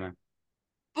cima também, né?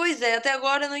 Pois é, até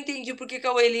agora eu não entendi por que que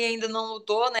a Weili ainda não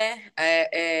lutou, né?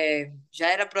 Já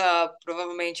era pra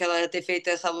provavelmente ela ter feito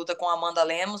essa luta com a Amanda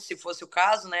Lemos, se fosse o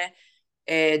caso, né?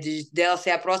 Dela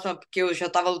ser a próxima, porque eu já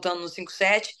estava lutando no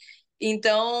 5-7.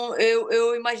 Então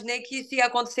eu imaginei que isso ia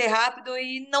acontecer rápido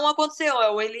e não aconteceu.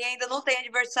 O Weili ainda não tem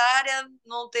adversária,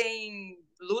 não tem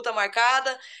luta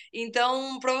marcada.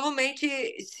 Então, provavelmente,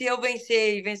 se eu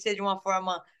vencer e vencer de uma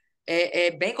forma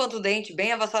bem contundente,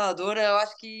 bem avassaladora, eu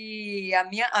acho que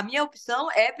a minha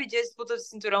opção é pedir a disputa de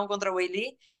cinturão contra o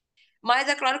Weili. Mas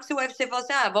é claro que se o UFC falar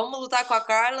assim, vamos lutar com a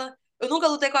Carla. Eu nunca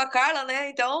lutei com a Carla, né?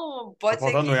 Então Tá pode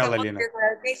ser faltando que isso ela ali, né?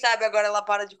 aconteça. Quem sabe agora ela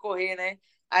para de correr, né?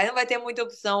 Aí não vai ter muita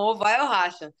opção, ou vai ou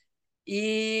racha.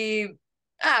 E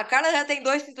a Carla já tem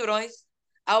 2 cinturões,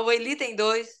 a Weili tem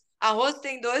 2, a Rose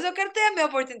tem 2. Eu quero ter a minha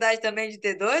oportunidade também de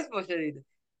ter 2, poxa vida.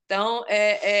 Então,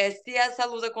 se essa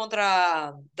luta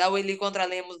da Weili contra a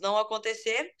Lemos não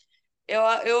acontecer,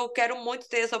 eu quero muito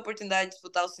ter essa oportunidade de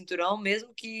disputar o cinturão,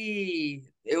 mesmo que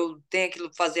eu tenha que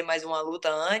fazer mais uma luta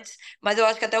antes. Mas eu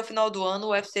acho que até o final do ano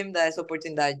o UFC me dá essa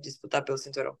oportunidade de disputar pelo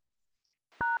cinturão.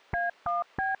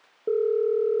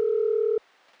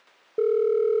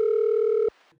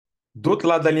 Do outro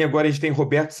lado da linha agora a gente tem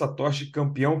Roberto Satoshi,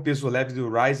 campeão peso leve do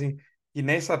Rising, e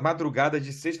nessa madrugada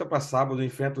de sexta para sábado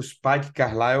enfrenta o Spike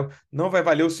Carlyle. Não vai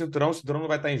valer o cinturão não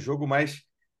vai estar em jogo, mas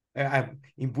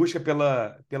em busca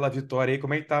pela vitória aí.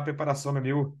 Como é que tá a preparação, meu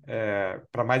amigo,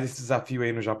 para mais esse desafio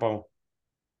aí no Japão?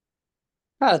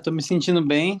 Cara, tô me sentindo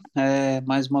bem.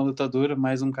 Mais uma lutadora,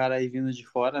 mais um cara aí vindo de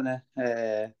fora, né?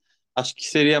 Acho que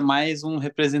seria mais um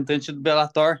representante do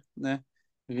Bellator, né?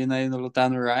 Vindo aí no lutar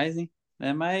no Rising,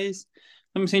 né? Mas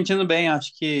tô me sentindo bem.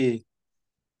 Acho que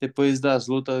depois das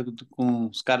lutas com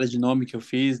os caras de nome que eu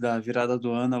fiz, da virada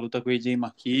do ano, a luta com o AJ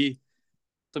McKee,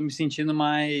 tô me sentindo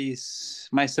mais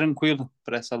tranquilo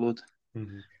para essa luta.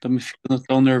 Uhum. Tô me ficando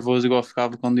tão nervoso igual eu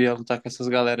ficava quando ia lutar com essas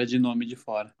galera de nome de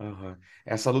fora. Aham.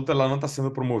 Essa luta ela não está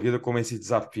sendo promovida como esse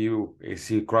desafio,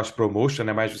 esse cross promotion,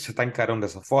 né? Mas você está encarando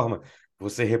dessa forma,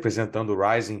 você representando o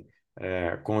Rising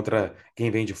contra quem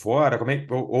vem de fora,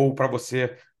 ou para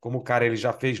você, como o cara ele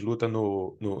já fez luta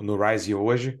no Rising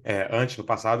hoje, antes no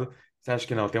passado, você acha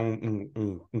que não? Tem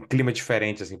um clima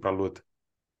diferente assim para luta?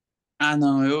 Ah,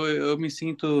 não, eu me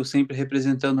sinto sempre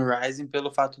representando o Rising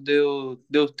pelo fato de eu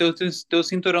ter o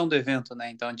cinturão do evento,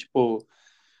 né? Então, tipo,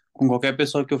 com qualquer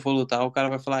pessoa que eu for lutar, o cara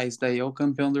vai falar, esse daí é o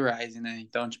campeão do Rising, né?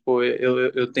 Então, tipo,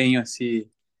 eu tenho esse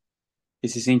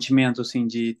sentimento, assim,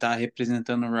 de estar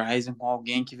representando o Rising com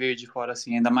alguém que veio de fora,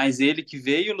 assim. Ainda mais ele que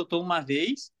veio, lutou uma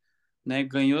vez, né?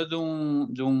 Ganhou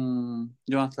de um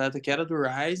atleta que era do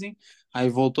Rising, aí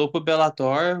voltou pro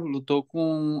Bellator, lutou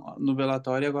no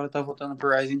Bellator e agora tá voltando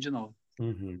pro Rising de novo.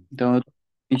 Uhum. Então, eu tenho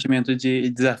um sentimento de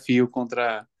desafio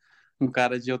contra um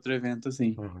cara de outro evento,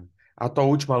 assim. Uhum. A tua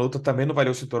última luta também não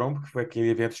valeu o cinturão, porque foi aquele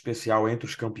evento especial entre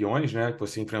os campeões, né? Que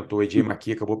você enfrentou o AJ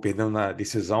McKee, acabou perdendo na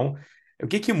decisão. O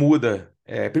que que muda?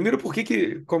 Primeiro,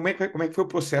 como é que foi o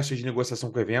processo de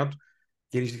negociação com o evento,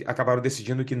 que eles acabaram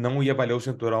decidindo que não ia valer o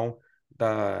cinturão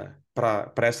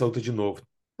para essa luta de novo?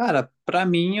 Cara, pra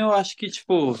mim, eu acho que,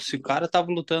 tipo, se o cara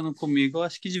tava lutando comigo, eu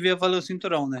acho que devia valer o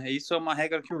cinturão, né? Isso é uma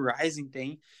regra que o Rising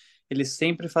tem. Eles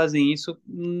sempre fazem isso.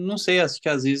 Não sei, acho que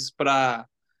às vezes pra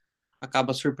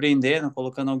acaba surpreendendo,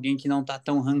 colocando alguém que não tá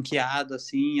tão ranqueado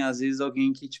assim, às vezes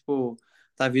alguém que, tipo,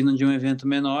 tá vindo de um evento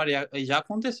menor, e já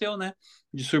aconteceu, né?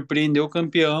 De surpreender o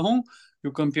campeão e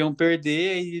o campeão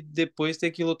perder e depois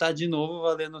ter que lutar de novo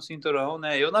valendo o cinturão,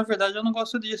 né? Eu, na verdade, eu não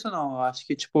gosto disso, não. Eu acho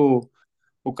que, tipo,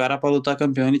 o cara para lutar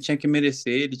campeão, ele tinha que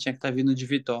merecer, ele tinha que estar vindo de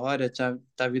vitória, tinha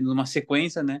tá vindo numa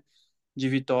sequência, né? De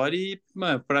vitória e,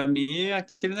 mano, pra mim é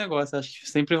aquele negócio, acho que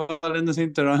sempre valendo o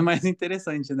cinturão é mais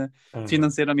interessante, né? Aham.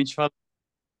 Financeiramente falando.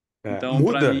 Então,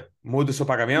 pra mim, Muda o seu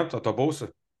pagamento, a tua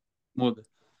bolsa? muda.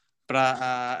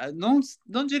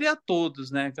 Não diria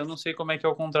todos, né? Que eu não sei como é que é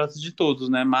o contrato de todos,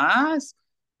 né? Mas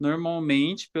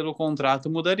normalmente pelo contrato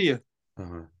mudaria.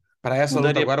 Aham. Para essa luta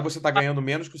Mudaria. agora, você está ganhando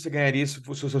menos que você ganharia se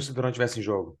o seu cinturão tivesse em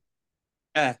jogo.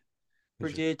 É, Entendi.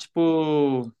 porque,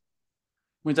 tipo,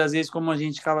 muitas vezes, como a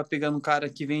gente acaba pegando cara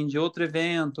que vem de outro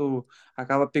evento,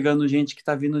 acaba pegando gente que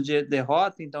tá vindo de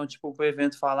derrota, então, tipo, o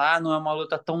evento fala, não é uma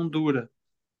luta tão dura,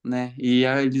 né? E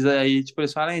aí, tipo,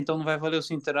 eles falam, então não vai valer o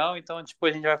cinturão, então, tipo,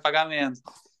 a gente vai pagar menos.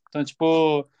 Então,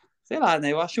 tipo, sei lá,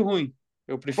 né? Eu acho ruim.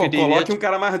 Eu Pô, preferiria, coloque um tipo...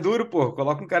 cara mais duro, pô.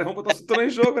 Coloca um cara, vamos botar o cinturão em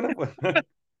jogo, né, pô?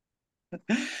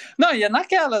 Não, e é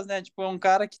naquelas, né? Tipo, é um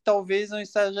cara que talvez não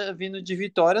esteja vindo de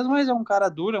vitórias, mas é um cara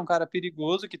duro, é um cara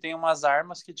perigoso, que tem umas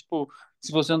armas que, tipo,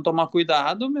 se você não tomar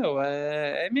cuidado, meu,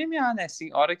 é MMA, né? Assim,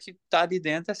 a hora que tá ali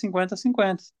dentro é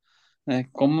 50-50, né?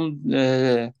 Como,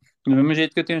 do mesmo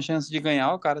jeito que eu tenho chance de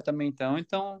ganhar, o cara também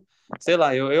então, sei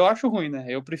lá, eu acho ruim, né?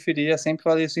 Eu preferia sempre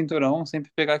fazer cinturão, sempre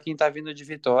pegar quem tá vindo de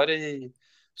vitória e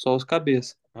só os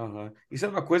cabeças. Aham. Isso é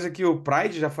uma coisa que o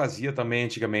Pride já fazia também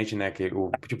antigamente, né? Que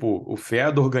tipo, o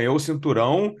Fedor ganhou o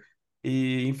cinturão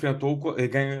e enfrentou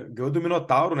ganhou do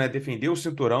Minotauro, né? Defendeu o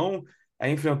cinturão,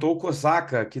 aí enfrentou o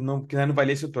Kosaka, que não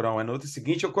valia cinturão. Aí no outro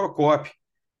seguinte é o Crocop,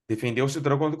 defendeu o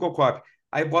cinturão contra o Crocop.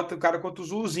 Aí bota o cara contra o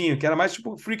Zuluzinho, que era mais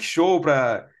tipo um freak show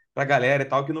pra galera e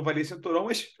tal, que não valia cinturão,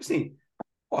 mas assim.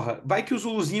 Porra, vai que o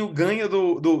Zuluzinho ganha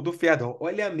do Fedor.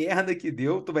 Olha a merda que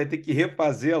deu. Tu vai ter que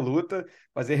refazer a luta,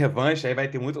 fazer revanche. Aí vai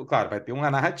ter muito. Claro, vai ter uma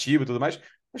narrativa e tudo mais.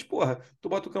 Mas, porra, tu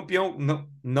bota o campeão. Não,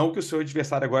 não que o seu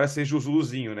adversário agora seja o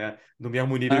Zuluzinho, né? No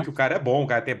mesmo nível Né? que o cara é bom, o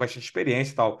cara tem bastante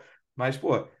experiência e tal. Mas,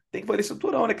 pô, tem que valer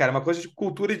cinturão, né, cara? É uma coisa de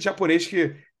cultura de japonês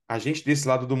que a gente desse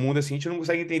lado do mundo, assim, a gente não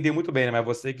consegue entender muito bem, né? Mas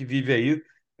você que vive aí,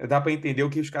 dá pra entender o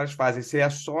que os caras fazem. Se é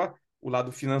só o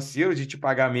lado financeiro de te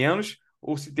pagar menos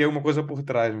ou se tem alguma coisa por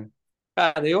trás, né?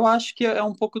 Cara, eu acho que é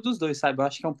um pouco dos dois, sabe? Eu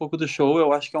acho que é um pouco do show,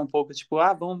 eu acho que é um pouco, tipo,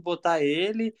 vamos botar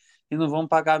ele e não vamos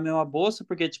pagar a mesma bolsa,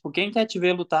 porque, tipo, quem quer te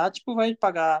ver lutar, tipo, vai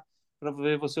pagar pra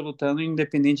ver você lutando,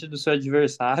 independente do seu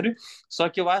adversário. Só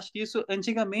que eu acho que isso,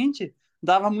 antigamente,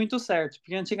 dava muito certo,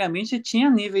 porque antigamente tinha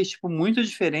níveis, tipo, muito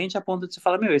diferentes, a ponto de você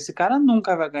falar, meu, esse cara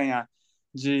nunca vai ganhar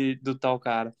do tal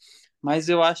cara. Mas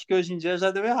eu acho que hoje em dia já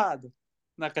deu errado.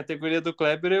 Na categoria do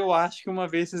Kleber, eu acho que uma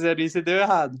vez fizeram isso e deu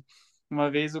errado.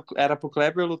 Uma vez era pro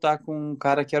Kleber lutar com um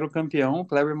cara que era o campeão, o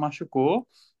Kleber machucou.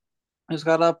 E os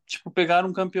caras, tipo, pegaram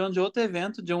um campeão de outro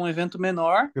evento, de um evento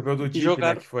menor, Campeão do e Deep, né,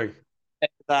 jogaram. que foi.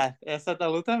 Tá, essa é da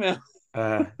luta mesmo.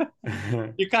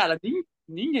 É. E, cara,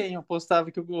 ninguém apostava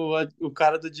que o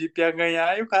cara do Deep ia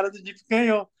ganhar e o cara do Deep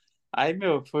ganhou. Aí,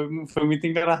 meu, foi muito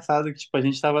engraçado que, tipo, a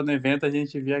gente tava no evento, a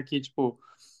gente via aqui, tipo,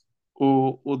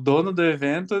 o dono do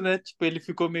evento, né, tipo, ele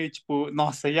ficou meio, tipo,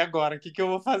 nossa, e agora? O que que eu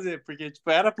vou fazer? Porque, tipo,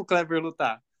 era pro Kleber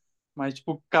lutar. Mas,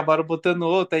 tipo, acabaram botando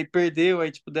outra, aí perdeu, aí,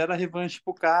 tipo, deram a revanche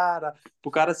pro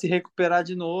cara se recuperar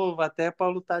de novo, até pra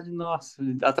lutar de nossa.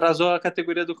 Atrasou a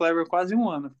categoria do Kleber quase um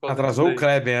ano por causa disso Atrasou o daí.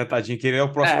 Kleber, né, tadinho? Que ele é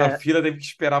o próximo da É, fila, teve que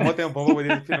esperar um tempão pra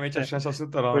poder finalmente achar essa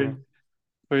cinturão, foi, né?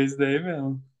 foi isso daí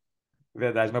mesmo.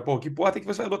 Verdade. Mas, pô, o que importa é que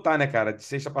você vai lutar, né, cara? De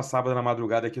sexta pra sábado na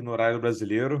madrugada aqui no horário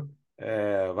brasileiro.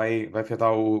 Vai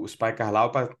enfrentar o Spike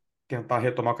Carlau pra tentar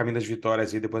retomar o caminho das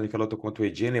vitórias aí depois daquela luta contra o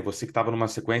EJ, né? Você que tava numa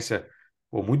sequência,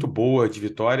 pô, muito boa de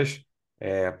vitórias.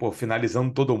 Pô,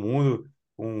 finalizando todo mundo.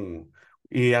 Um,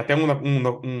 e até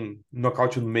um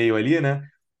nocaute no meio ali, né?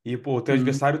 E, pô, o teu Uhum.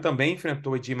 adversário também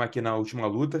enfrentou o Edima aqui na última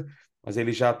luta, mas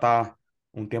ele já tá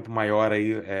um tempo maior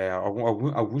aí,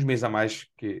 alguns meses a mais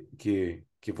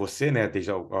que você, né? Desde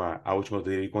a última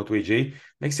dele contra o AJ. Como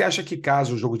é que você acha que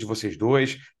casa o jogo de vocês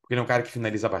dois? Porque ele é um cara que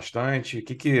finaliza bastante.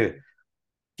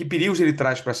 Que perigos ele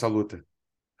traz para essa luta?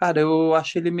 Cara, eu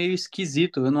acho ele meio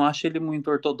esquisito, eu não acho ele muito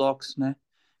ortodoxo, né?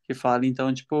 Que fala,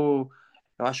 então, tipo,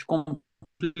 eu acho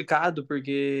complicado,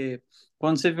 porque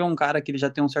quando você vê um cara que ele já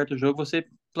tem um certo jogo, você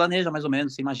planeja mais ou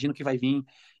menos, você imagina o que vai vir.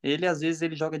 Ele, às vezes,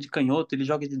 ele joga de canhoto, ele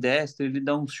joga de destro, ele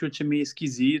dá um chute meio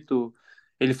esquisito.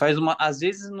 Ele faz às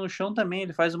vezes no chão também,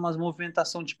 ele faz umas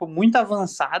movimentação, tipo, muito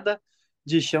avançada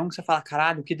de chão, que você fala,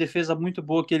 caralho, que defesa muito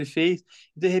boa que ele fez.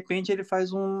 De repente ele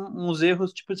faz uns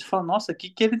erros, tipo, você fala, nossa, o que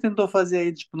que ele tentou fazer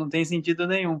aí? Tipo, não tem sentido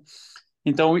nenhum.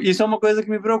 Então, isso é uma coisa que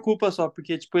me preocupa só,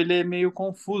 porque, tipo, ele é meio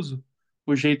confuso,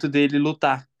 o jeito dele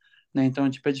lutar, né? Então,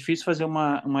 tipo, é difícil fazer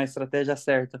uma estratégia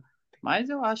certa. Mas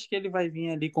eu acho que ele vai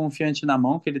vir ali confiante na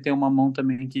mão, que ele tem uma mão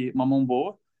também, uma mão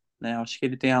boa, né? Eu acho que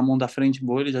ele tem a mão da frente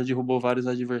boa, ele já derrubou vários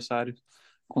adversários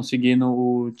conseguindo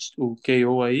o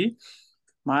KO aí.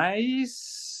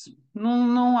 Mas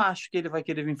não acho que ele vai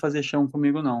querer vir fazer chão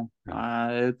comigo, não.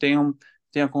 Eu tenho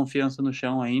a confiança no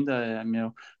chão ainda, é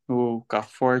meu carro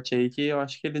forte aí, que eu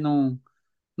acho que ele não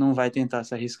vai tentar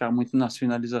se arriscar muito nas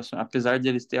finalizações. Apesar de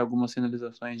eles ter algumas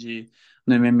finalizações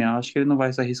no MMA, acho que ele não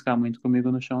vai se arriscar muito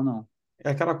comigo no chão, não. É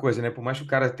aquela coisa, né? Por mais que o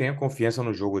cara tenha confiança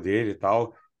no jogo dele e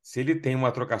tal, se ele tem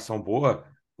uma trocação boa,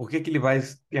 por que que ele vai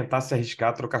tentar se arriscar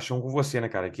a trocação com você, né,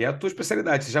 cara? Que é a tua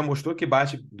especialidade. Você já mostrou que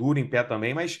bate duro em pé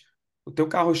também, mas o teu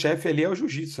carro-chefe ali é o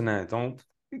jiu-jitsu, né? Então,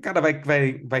 o cara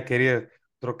vai querer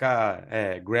trocar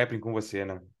grappling com você,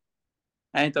 né?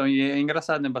 Então, e é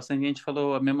engraçado, né? Bastante gente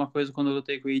falou a mesma coisa quando eu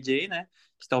lutei com o EJ, né?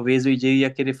 Que talvez o EJ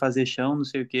ia querer fazer chão, não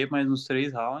sei o quê, mas nos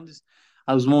 3 rounds,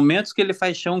 Os momentos que ele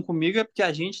faz chão comigo é porque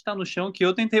a gente tá no chão que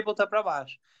eu tentei botar para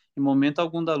baixo. Em momento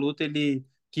algum da luta, ele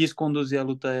quis conduzir a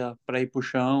luta para ir pro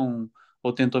chão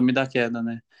ou tentou me dar queda,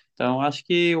 né? Então, eu acho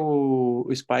que o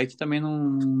Spike também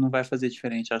não vai fazer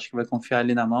diferente. Eu acho que vai confiar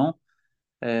ali na mão.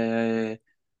 É,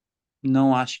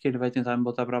 não acho que ele vai tentar me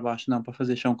botar para baixo, não, para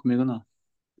fazer chão comigo, não.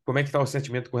 Como é que tá o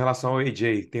sentimento com relação ao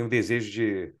AJ? Tem o desejo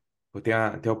de ter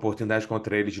a oportunidade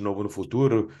contra ele de novo no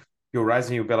futuro? E o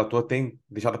Rising e o Bellator têm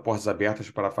deixado portas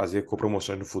abertas para fazer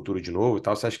promoções no futuro de novo e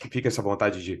tal. Você acha que fica essa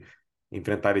vontade de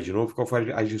enfrentar ele de novo? Qual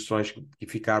foram as lições que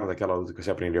ficaram daquela luta que você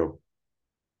aprendeu?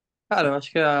 Cara, eu acho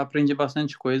que eu aprendi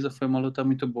bastante coisa. Foi uma luta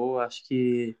muito boa. Acho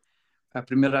que foi a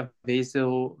primeira vez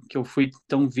que eu fui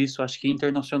tão visto, acho que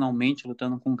internacionalmente,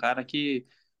 lutando com um cara que,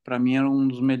 para mim, era um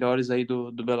dos melhores aí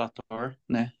do Bellator,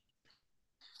 né?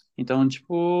 Então,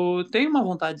 tipo, tem uma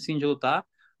vontade sim de lutar.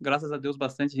 Graças a Deus,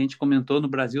 bastante gente comentou no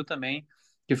Brasil também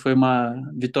que foi uma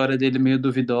vitória dele meio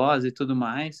duvidosa e tudo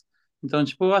mais. Então,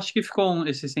 tipo, eu acho que ficou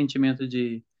esse sentimento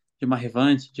de uma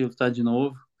revanche, de lutar de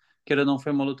novo. Queira ou não,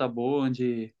 foi uma luta boa,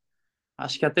 onde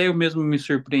acho que até eu mesmo me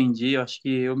surpreendi. Eu acho que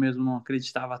eu mesmo não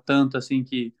acreditava tanto assim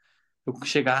que eu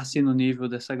chegasse no nível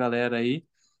dessa galera aí.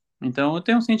 Então, eu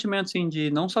tenho um sentimento assim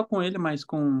de não só com ele, mas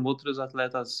com outros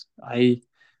atletas aí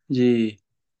de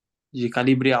de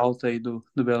calibre alto aí do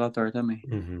Bellator também.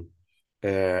 Uhum.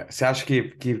 Você acha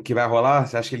que vai rolar?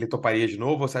 Você acha que ele toparia de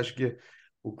novo? Ou você acha que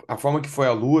a forma que foi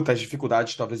a luta, as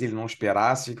dificuldades, talvez ele não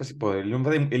esperasse? Tipo assim, pô,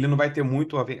 ele não vai ter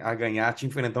muito a ganhar te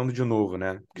enfrentando de novo,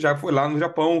 né? Porque já foi lá no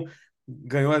Japão,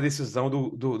 ganhou a decisão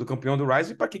do campeão do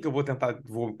Rise, e para que que eu vou tentar,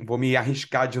 vou me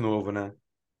arriscar de novo, né?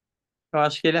 Eu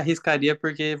acho que ele arriscaria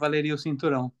porque valeria o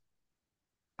cinturão.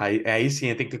 Aí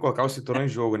sim, tem que colocar o cinturão em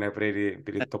jogo, né? Pra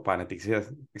ele topar, né? Tem que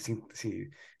ser assim,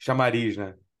 chamariz,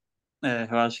 né? É,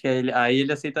 eu acho que aí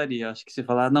ele aceitaria. Eu acho que se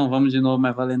falar, não, vamos de novo,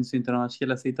 mas valendo o cinturão, acho que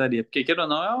ele aceitaria. Porque, queira ou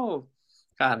não, é o.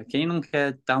 Cara, quem não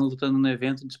quer estar lutando no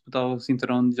evento, disputar o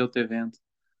cinturão de outro evento,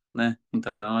 né?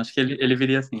 Então, acho que ele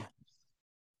viria assim.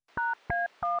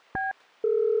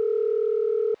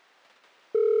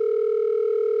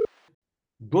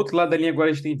 Do outro lado da linha, agora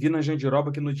a gente tem Vina Jandiroba,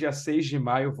 que no dia 6 de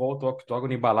maio volta ao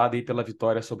octógono embalada aí pela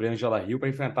vitória sobre a Angela Hill para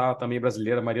enfrentar a também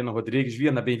brasileira Mariana Rodrigues.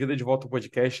 Vina, bem-vinda de volta ao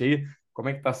podcast aí. Como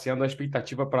é que está sendo a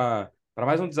expectativa para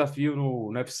mais um desafio no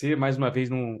UFC, mais uma vez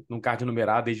num card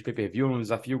numerado aí de pay-per-view, um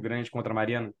desafio grande contra a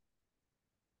Mariana?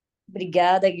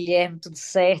 Obrigada, Guilherme, tudo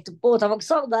certo. Pô, tava com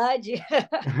saudade.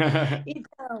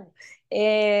 Então,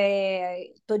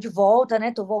 tô de volta,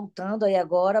 né? Tô voltando aí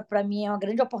agora. Para mim é uma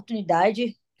grande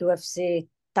oportunidade que o UFC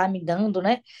tá me dando,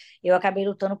 né? Eu acabei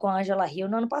lutando com a Angela Hill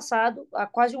no ano passado, há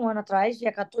quase um ano atrás,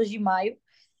 dia 14 de maio,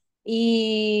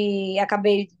 e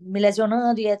acabei me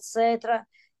lesionando e etc.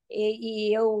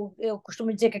 E eu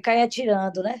costumo dizer que caí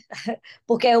atirando, né?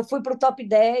 Porque eu fui para o top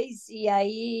 10 e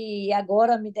aí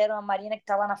agora me deram a Marina que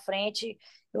está lá na frente.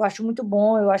 Eu acho muito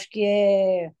bom, eu acho que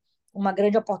é uma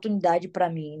grande oportunidade para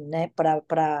mim, né?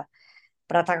 Para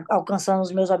estar alcançando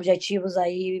os meus objetivos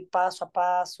aí passo a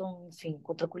passo, enfim,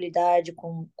 com tranquilidade,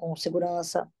 com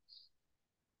segurança.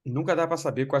 Nunca dá para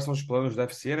saber quais são os planos do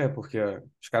UFC, né? Porque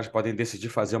os caras podem decidir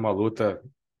fazer uma luta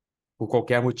por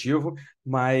qualquer motivo,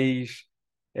 mas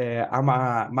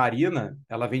Marina,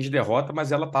 ela vem de derrota,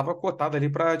 mas ela estava cotada ali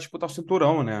para disputar o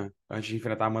cinturão, né? Antes de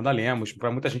enfrentar a Amanda Lemos.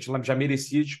 Para muita gente, ela já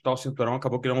merecia disputar o cinturão,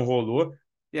 acabou que não rolou,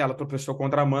 e ela tropeçou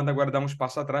contra a Amanda, agora dá uns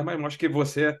passos atrás, mas mostra que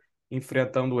você,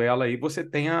 enfrentando ela aí, você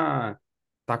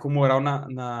tá com moral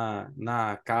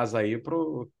na casa aí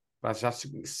para já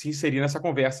se inserir nessa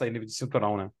conversa aí de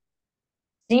cinturão, né?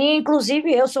 Sim,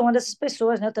 inclusive eu sou uma dessas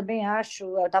pessoas, né? Eu também acho,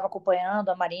 eu estava acompanhando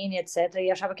a Marina, etc., e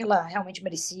achava que ela realmente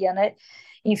merecia, né?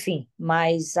 Enfim,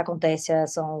 mas acontece,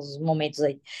 são os momentos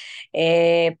aí.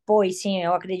 Pois sim,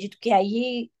 eu acredito que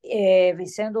aí,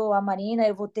 vencendo a Marina,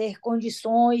 eu vou ter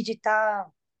condições de estar,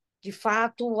 de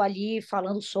fato, ali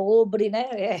falando sobre, né?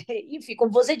 Enfim,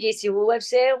 como você disse, o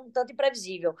UFC é um tanto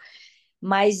imprevisível,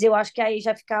 mas eu acho que aí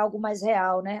já fica algo mais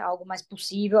real, né? Algo mais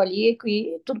possível ali,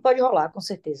 e tudo pode rolar, com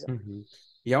certeza. Uhum.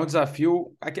 E é um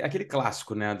desafio, aquele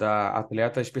clássico, né, da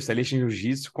atleta especialista em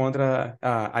jiu-jitsu contra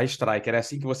a striker. É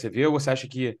assim que você vê, ou você acha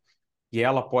que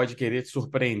ela pode querer te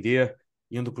surpreender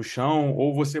indo para o chão,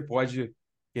 ou você pode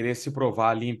querer se provar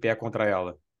ali em pé contra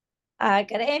ela? Ah,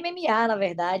 cara, é MMA, na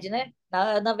verdade, né?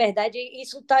 Na verdade,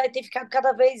 isso tem ficado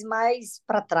cada vez mais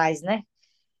para trás, né?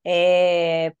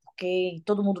 Porque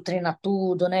todo mundo treina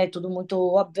tudo, né? Tudo muito,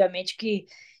 obviamente que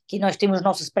nós temos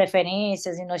nossas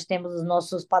preferências e nós temos os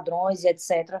nossos padrões e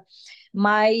etc.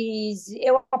 Mas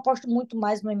eu aposto muito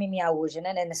mais no MMA hoje,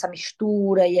 né? Nessa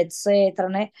mistura e etc,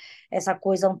 né? Essa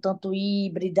coisa um tanto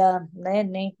híbrida, né?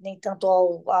 Nem tanto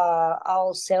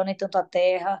ao céu, nem tanto à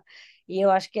terra. E eu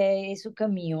acho que é esse o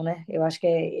caminho, né? Eu acho que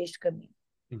é esse o caminho.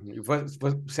 Uhum.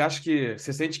 Você acha que,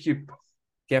 você sente que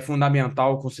é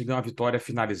fundamental conseguir uma vitória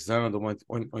finalizando,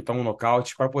 ou então um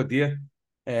nocaute, para poder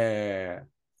é,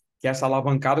 que essa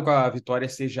alavancada com a vitória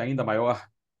seja ainda maior?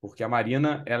 Porque a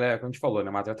Marina, ela é, como a gente falou, né,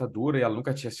 uma atleta dura e ela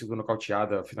nunca tinha sido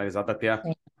nocauteada, finalizada até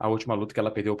Sim. a última luta que ela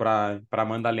perdeu para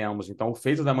Amanda Lemos. Então, o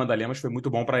feito da Amanda Lemos foi muito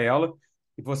bom para ela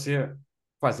e você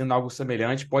fazendo algo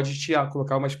semelhante pode te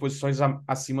colocar umas posições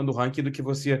acima do ranking do que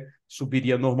você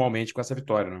subiria normalmente com essa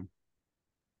vitória, né?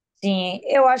 Sim,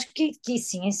 eu acho que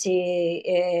sim, se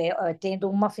tendo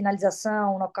uma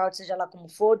finalização, um nocaute, seja lá como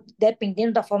for,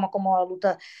 dependendo da forma como a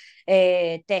luta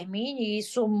termine,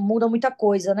 isso muda muita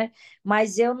coisa, né?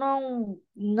 Mas eu não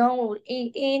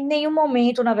em nenhum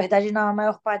momento, na verdade, na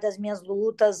maior parte das minhas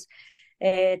lutas,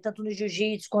 tanto no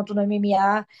jiu-jitsu quanto no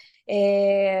MMA,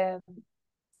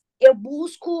 eu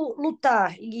busco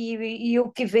lutar e o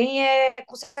que vem é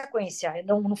consequência.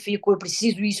 Eu não fico, eu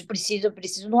preciso isso, eu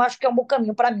preciso. Não acho que é um bom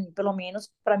caminho para mim, pelo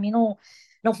menos. Para mim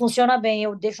não funciona bem.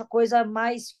 Eu deixo a coisa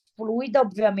mais fluida,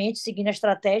 obviamente, seguindo a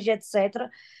estratégia, etc.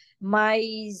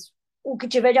 Mas o que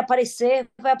tiver de aparecer,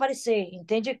 vai aparecer,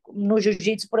 entende? No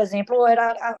jiu-jitsu, por exemplo,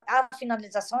 era a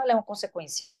finalização ela é uma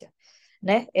consequência.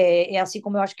 Né? É assim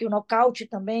como eu acho que o nocaute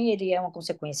também ele é uma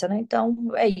consequência, né? Então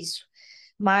é isso.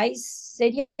 Mas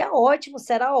seria ótimo,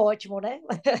 será ótimo, né?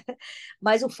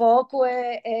 Mas o foco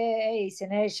é esse,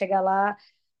 né? Chegar lá,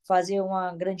 fazer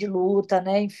uma grande luta,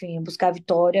 né? Enfim, buscar a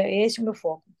vitória. Esse é o meu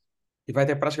foco. E vai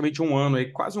ter praticamente um ano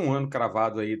aí, quase um ano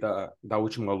cravado aí da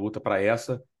última luta para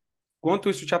essa. Quanto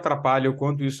isso te atrapalha, o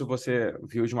quanto isso você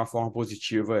viu de uma forma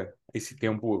positiva, esse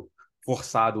tempo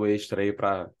forçado extra aí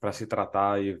para se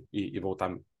tratar e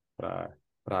voltar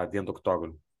para dentro do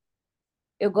octógono?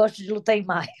 Eu gosto de lutar em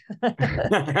maio.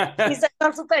 Isso é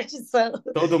uma superstição.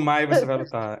 Todo maio você vai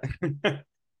lutar.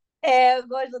 Eu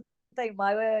gosto de lutar em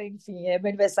maio, enfim, é meu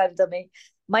aniversário também.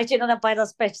 Mas tirando a parte da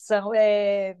superstição,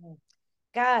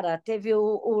 cara, teve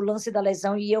o lance da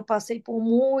lesão e eu passei por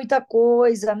muita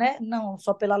coisa, né? Não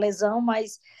só pela lesão,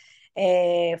 mas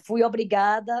fui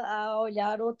obrigada a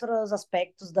olhar outros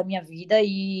aspectos da minha vida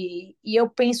e eu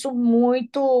penso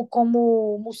muito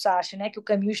como o Musashi, né? Que o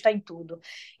caminho está em tudo.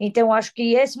 Então, eu acho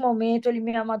que esse momento ele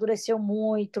me amadureceu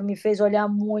muito, me fez olhar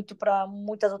muito para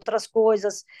muitas outras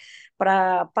coisas,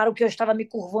 para o que eu estava me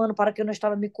curvando, para o que eu não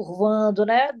estava me curvando,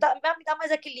 né? Me dá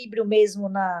mais equilíbrio mesmo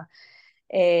na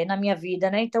minha vida,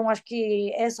 né? Então, acho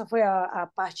que essa foi a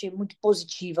parte muito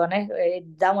positiva, né?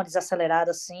 Dar uma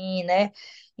desacelerada assim, né?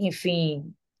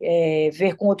 Enfim,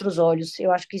 ver com outros olhos.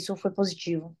 Eu acho que isso foi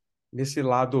positivo. Nesse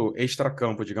lado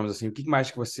extracampo, digamos assim, o que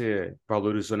mais que você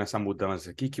valorizou nessa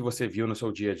mudança? O que que você viu no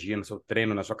seu dia a dia, no seu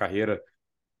treino, na sua carreira,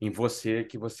 em você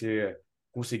que você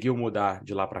conseguiu mudar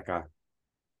de lá para cá?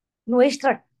 No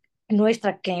extra, no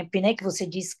extra camp, né, que você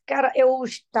disse, cara, eu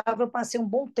passei um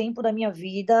bom tempo da minha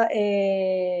vida,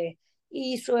 e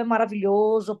isso é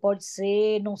maravilhoso, pode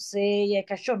ser, não sei, é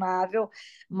questionável,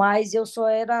 mas eu só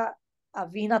era a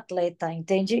virna atleta,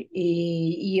 entende?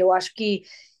 E eu acho que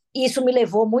isso me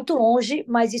levou muito longe,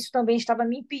 mas isso também estava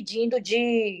me impedindo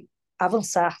de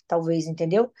avançar, talvez,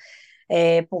 entendeu?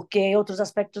 Porque outros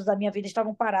aspectos da minha vida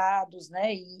estavam parados,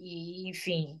 né?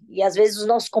 Enfim, e às vezes os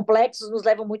nossos complexos nos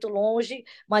levam muito longe,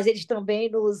 mas eles também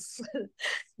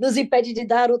nos impedem de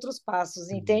dar outros passos,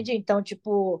 Uhum. entende? Então,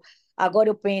 tipo, agora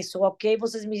eu penso, ok,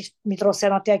 vocês me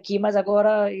trouxeram até aqui, mas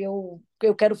agora eu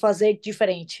quero fazer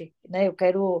diferente, né? Eu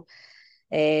quero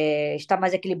estar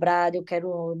mais equilibrado, eu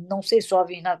quero não ser só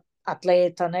vir na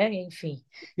atleta, né? Enfim,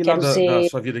 E lá quero da ser.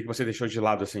 sua vida que você deixou de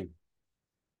lado, assim?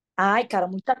 Ai, cara,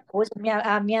 muita coisa.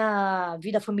 A minha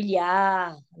vida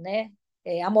familiar, né?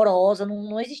 Amorosa,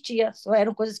 não existia. Só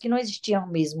eram coisas que não existiam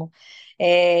mesmo.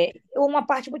 Uma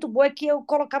parte muito boa é que eu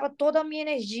colocava toda a minha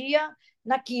energia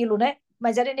naquilo, né?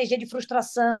 Mas era energia de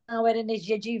frustração, era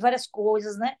energia de várias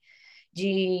coisas, né?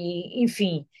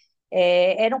 Enfim,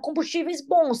 eram combustíveis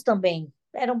bons também.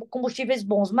 Eram combustíveis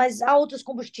bons, mas há outros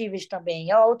combustíveis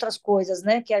também, há outras coisas,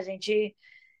 né? Que a gente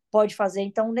pode fazer.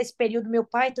 Então, nesse período, meu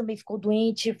pai também ficou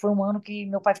doente. Foi um ano que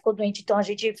meu pai ficou doente, então a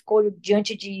gente ficou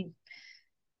diante de,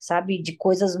 sabe, de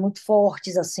coisas muito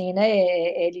fortes, assim, né?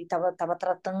 Ele estava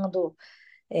tratando,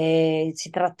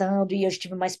 se tratando, e eu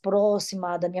estive mais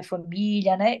próxima da minha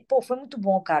família, né? Pô, foi muito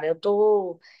bom, cara.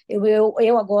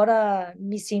 Eu agora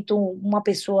me sinto uma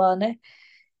pessoa, né?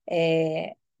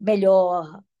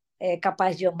 Melhor,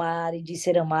 capaz de amar e de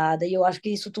ser amada. E eu acho que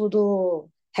isso tudo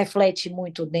reflete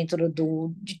muito dentro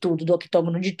de tudo, do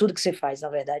octógono, de tudo que você faz, na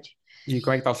verdade. E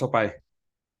como é que tá o seu pai?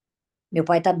 Meu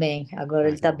pai tá bem, agora Ah,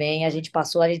 ele que tá bom. bem. A gente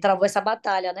travou essa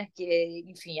batalha, né? Que,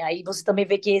 enfim, aí você também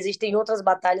vê que existem outras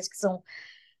batalhas que são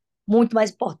muito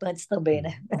mais importantes também,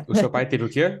 né? O seu pai teve o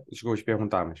quê? Desculpa te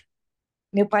perguntar, mas...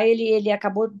 Meu pai, ele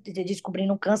acabou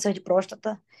descobrindo um câncer de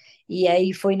próstata, e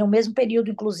aí foi no mesmo período,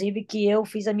 inclusive, que eu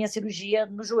fiz a minha cirurgia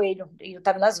no joelho. Eu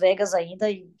estava em Las Vegas ainda,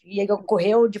 e aí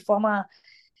ocorreu de forma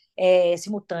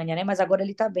simultânea, né? Mas agora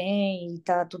ele tá bem, e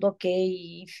tá tudo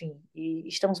ok, enfim, e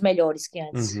estamos melhores que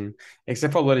antes. Uhum. É que você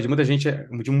falou, né, de muita gente,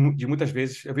 de muitas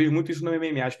vezes, eu vejo muito isso no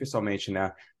MMA especialmente,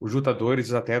 né? Os lutadores,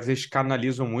 os atletas, eles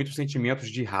canalizam muito sentimentos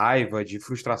de raiva, de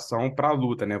frustração para a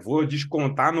luta, né? Vou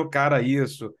descontar no cara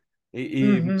isso. E,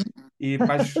 Uhum.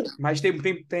 mas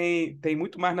tem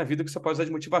muito mais na vida que você pode usar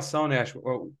de motivação, né?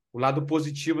 O lado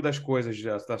positivo das coisas,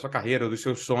 da sua carreira, dos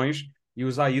seus sonhos, e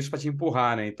usar isso para te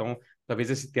empurrar, né? Então, talvez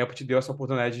esse tempo te deu essa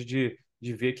oportunidade de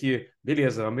ver que,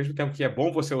 beleza, ao mesmo tempo que é bom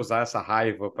você usar essa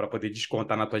raiva para poder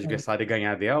descontar na tua adversária e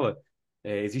ganhar dela,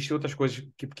 existem outras coisas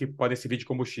que podem servir de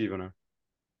combustível, né?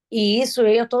 E isso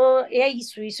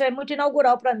é muito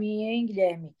inaugural para mim, hein,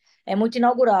 Guilherme? É muito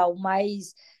inaugural,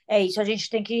 mas é isso, a gente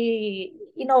tem que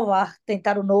inovar,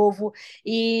 tentar o novo,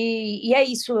 e é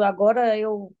isso, agora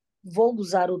eu vou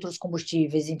usar outros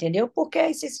combustíveis, entendeu? Porque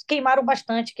esses queimaram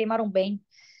bastante, queimaram bem,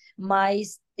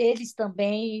 mas eles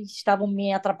também estavam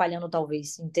me atrapalhando,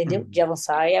 talvez, entendeu? De Uhum.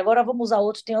 avançar. E agora vamos usar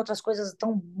outros, tem outras coisas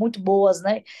tão muito boas,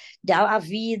 né? A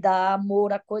vida, a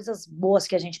amor, a coisas boas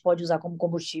que a gente pode usar como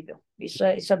combustível. Isso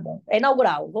é bom. É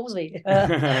inaugural, vamos ver.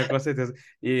 Com certeza.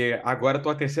 E agora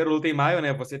tua terceira luta em maio,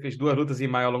 né? Você fez 2 lutas em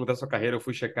maio ao longo da sua carreira, eu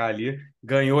fui checar ali,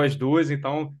 ganhou as duas,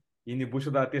 então, indo em busca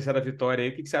da terceira vitória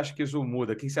aí, o que você acha que isso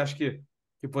muda? O que você acha que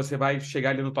você vai chegar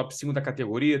ali no top 5 da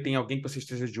categoria? Tem alguém que você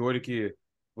esteja de olho que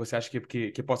você acha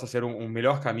que possa ser um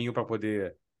melhor caminho para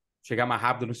poder chegar mais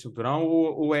rápido no cinturão?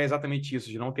 Ou é exatamente isso,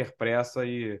 de não ter pressa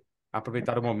e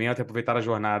aproveitar o momento e aproveitar a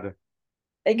jornada?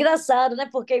 É engraçado, né?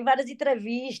 Porque em várias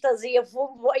entrevistas e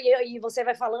e você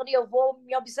vai falando e eu vou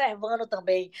me observando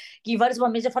também. Que em vários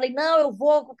momentos eu falei, não, eu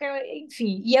vou,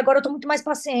 enfim. E agora eu tô muito mais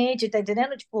paciente, tá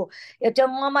entendendo? Tipo, eu tenho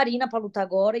uma Marina para lutar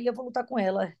agora e eu vou lutar com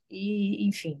ela. E,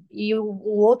 enfim. E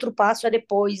o outro passo é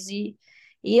depois. E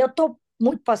eu tô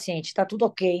muito paciente, tá tudo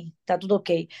ok, tá tudo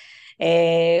ok.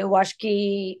 Eu acho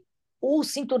que o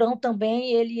cinturão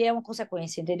também, ele é uma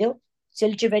consequência, entendeu? Se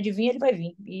ele tiver de vir, ele vai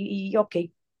vir. E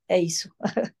ok, é isso.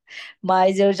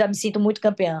 Mas eu já me sinto muito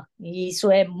campeã, e isso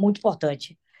é muito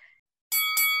importante.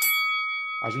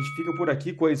 A gente fica por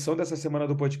aqui com a edição dessa semana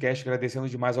do podcast, agradecendo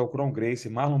demais ao Kron,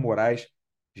 Gracie, Marlon Moraes,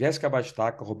 Jéssica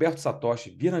Bate-Estaca, Roberto Satoshi,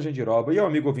 Bina Jandiroba e ao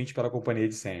amigo ouvinte pela companhia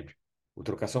de sempre. O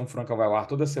Trocação Franca vai ao ar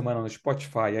toda semana no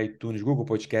Spotify, iTunes, Google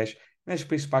Podcast e nas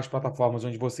principais plataformas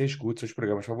onde você escuta seus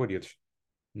programas favoritos.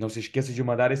 Não se esqueça de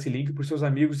mandar esse link para os seus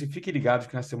amigos e fique ligados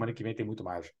que na semana que vem tem muito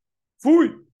mais. Fui!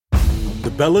 The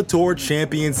Bellator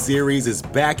Champion Series is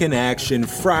back in action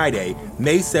Friday,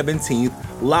 May 17th,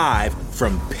 live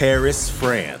from Paris,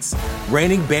 France.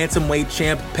 Reigning bantamweight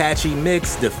champ Patchy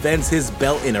Mix defends his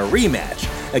belt in a rematch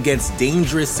against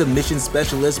dangerous submission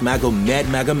specialist Magomed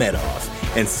Magomedov.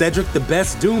 And Cedric the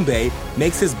Best Doumbé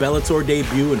makes his Bellator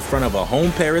debut in front of a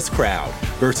home Paris crowd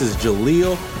versus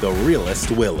Jaleel the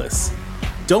Realist Willis.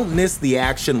 Don't miss the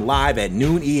action live at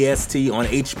noon EST on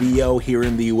HBO here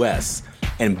in the US.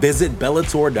 And visit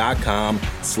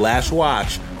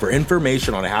Bellator.com/watch for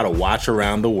information on how to watch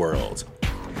around the world.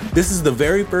 This is the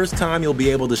very first time you'll be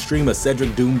able to stream a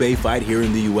Cedric Doumbé fight here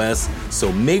in the US,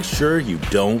 so make sure you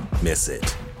don't miss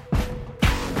it.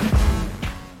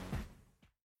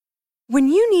 When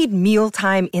you need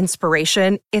mealtime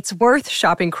inspiration, it's worth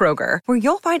shopping Kroger, where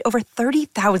you'll find over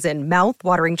 30,000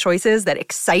 mouth-watering choices that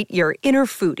excite your inner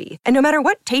foodie. And no matter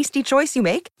what tasty choice you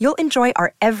make, you'll enjoy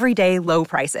our everyday low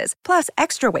prices, plus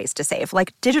extra ways to save,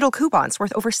 like digital coupons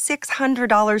worth over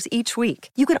 $600 each week.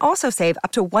 You can also save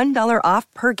up to $1 off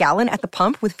per gallon at the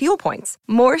pump with fuel points.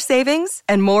 More savings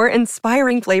and more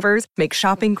inspiring flavors make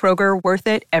shopping Kroger worth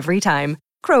it every time.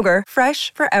 Kroger,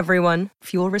 fresh for everyone.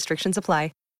 Fuel restrictions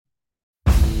apply.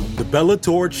 The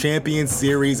Bellator Champion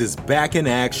Series is back in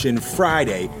action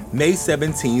Friday, May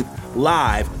 17th,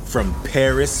 live from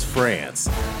Paris, France.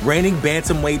 Reigning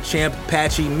bantamweight champ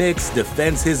Patchy Mix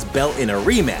defends his belt in a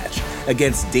rematch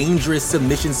against dangerous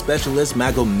submission specialist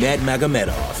Magomed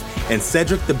Magomedov. And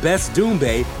Cedric the Best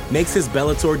Doumbé makes his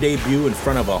Bellator debut in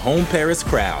front of a home Paris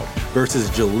crowd versus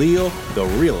Jaleel the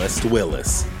Realist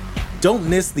Willis. Don't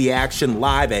miss the action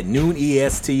live at noon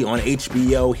EST on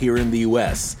HBO here in the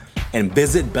US. And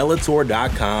visit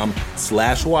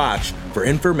Bellator.com/watch for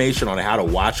information on how to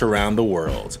watch around the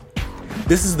world.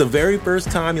 This is the very first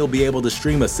time you'll be able to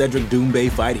stream a Cedric Doumbé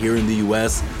fight here in the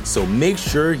US, so make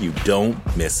sure you don't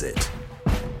miss it.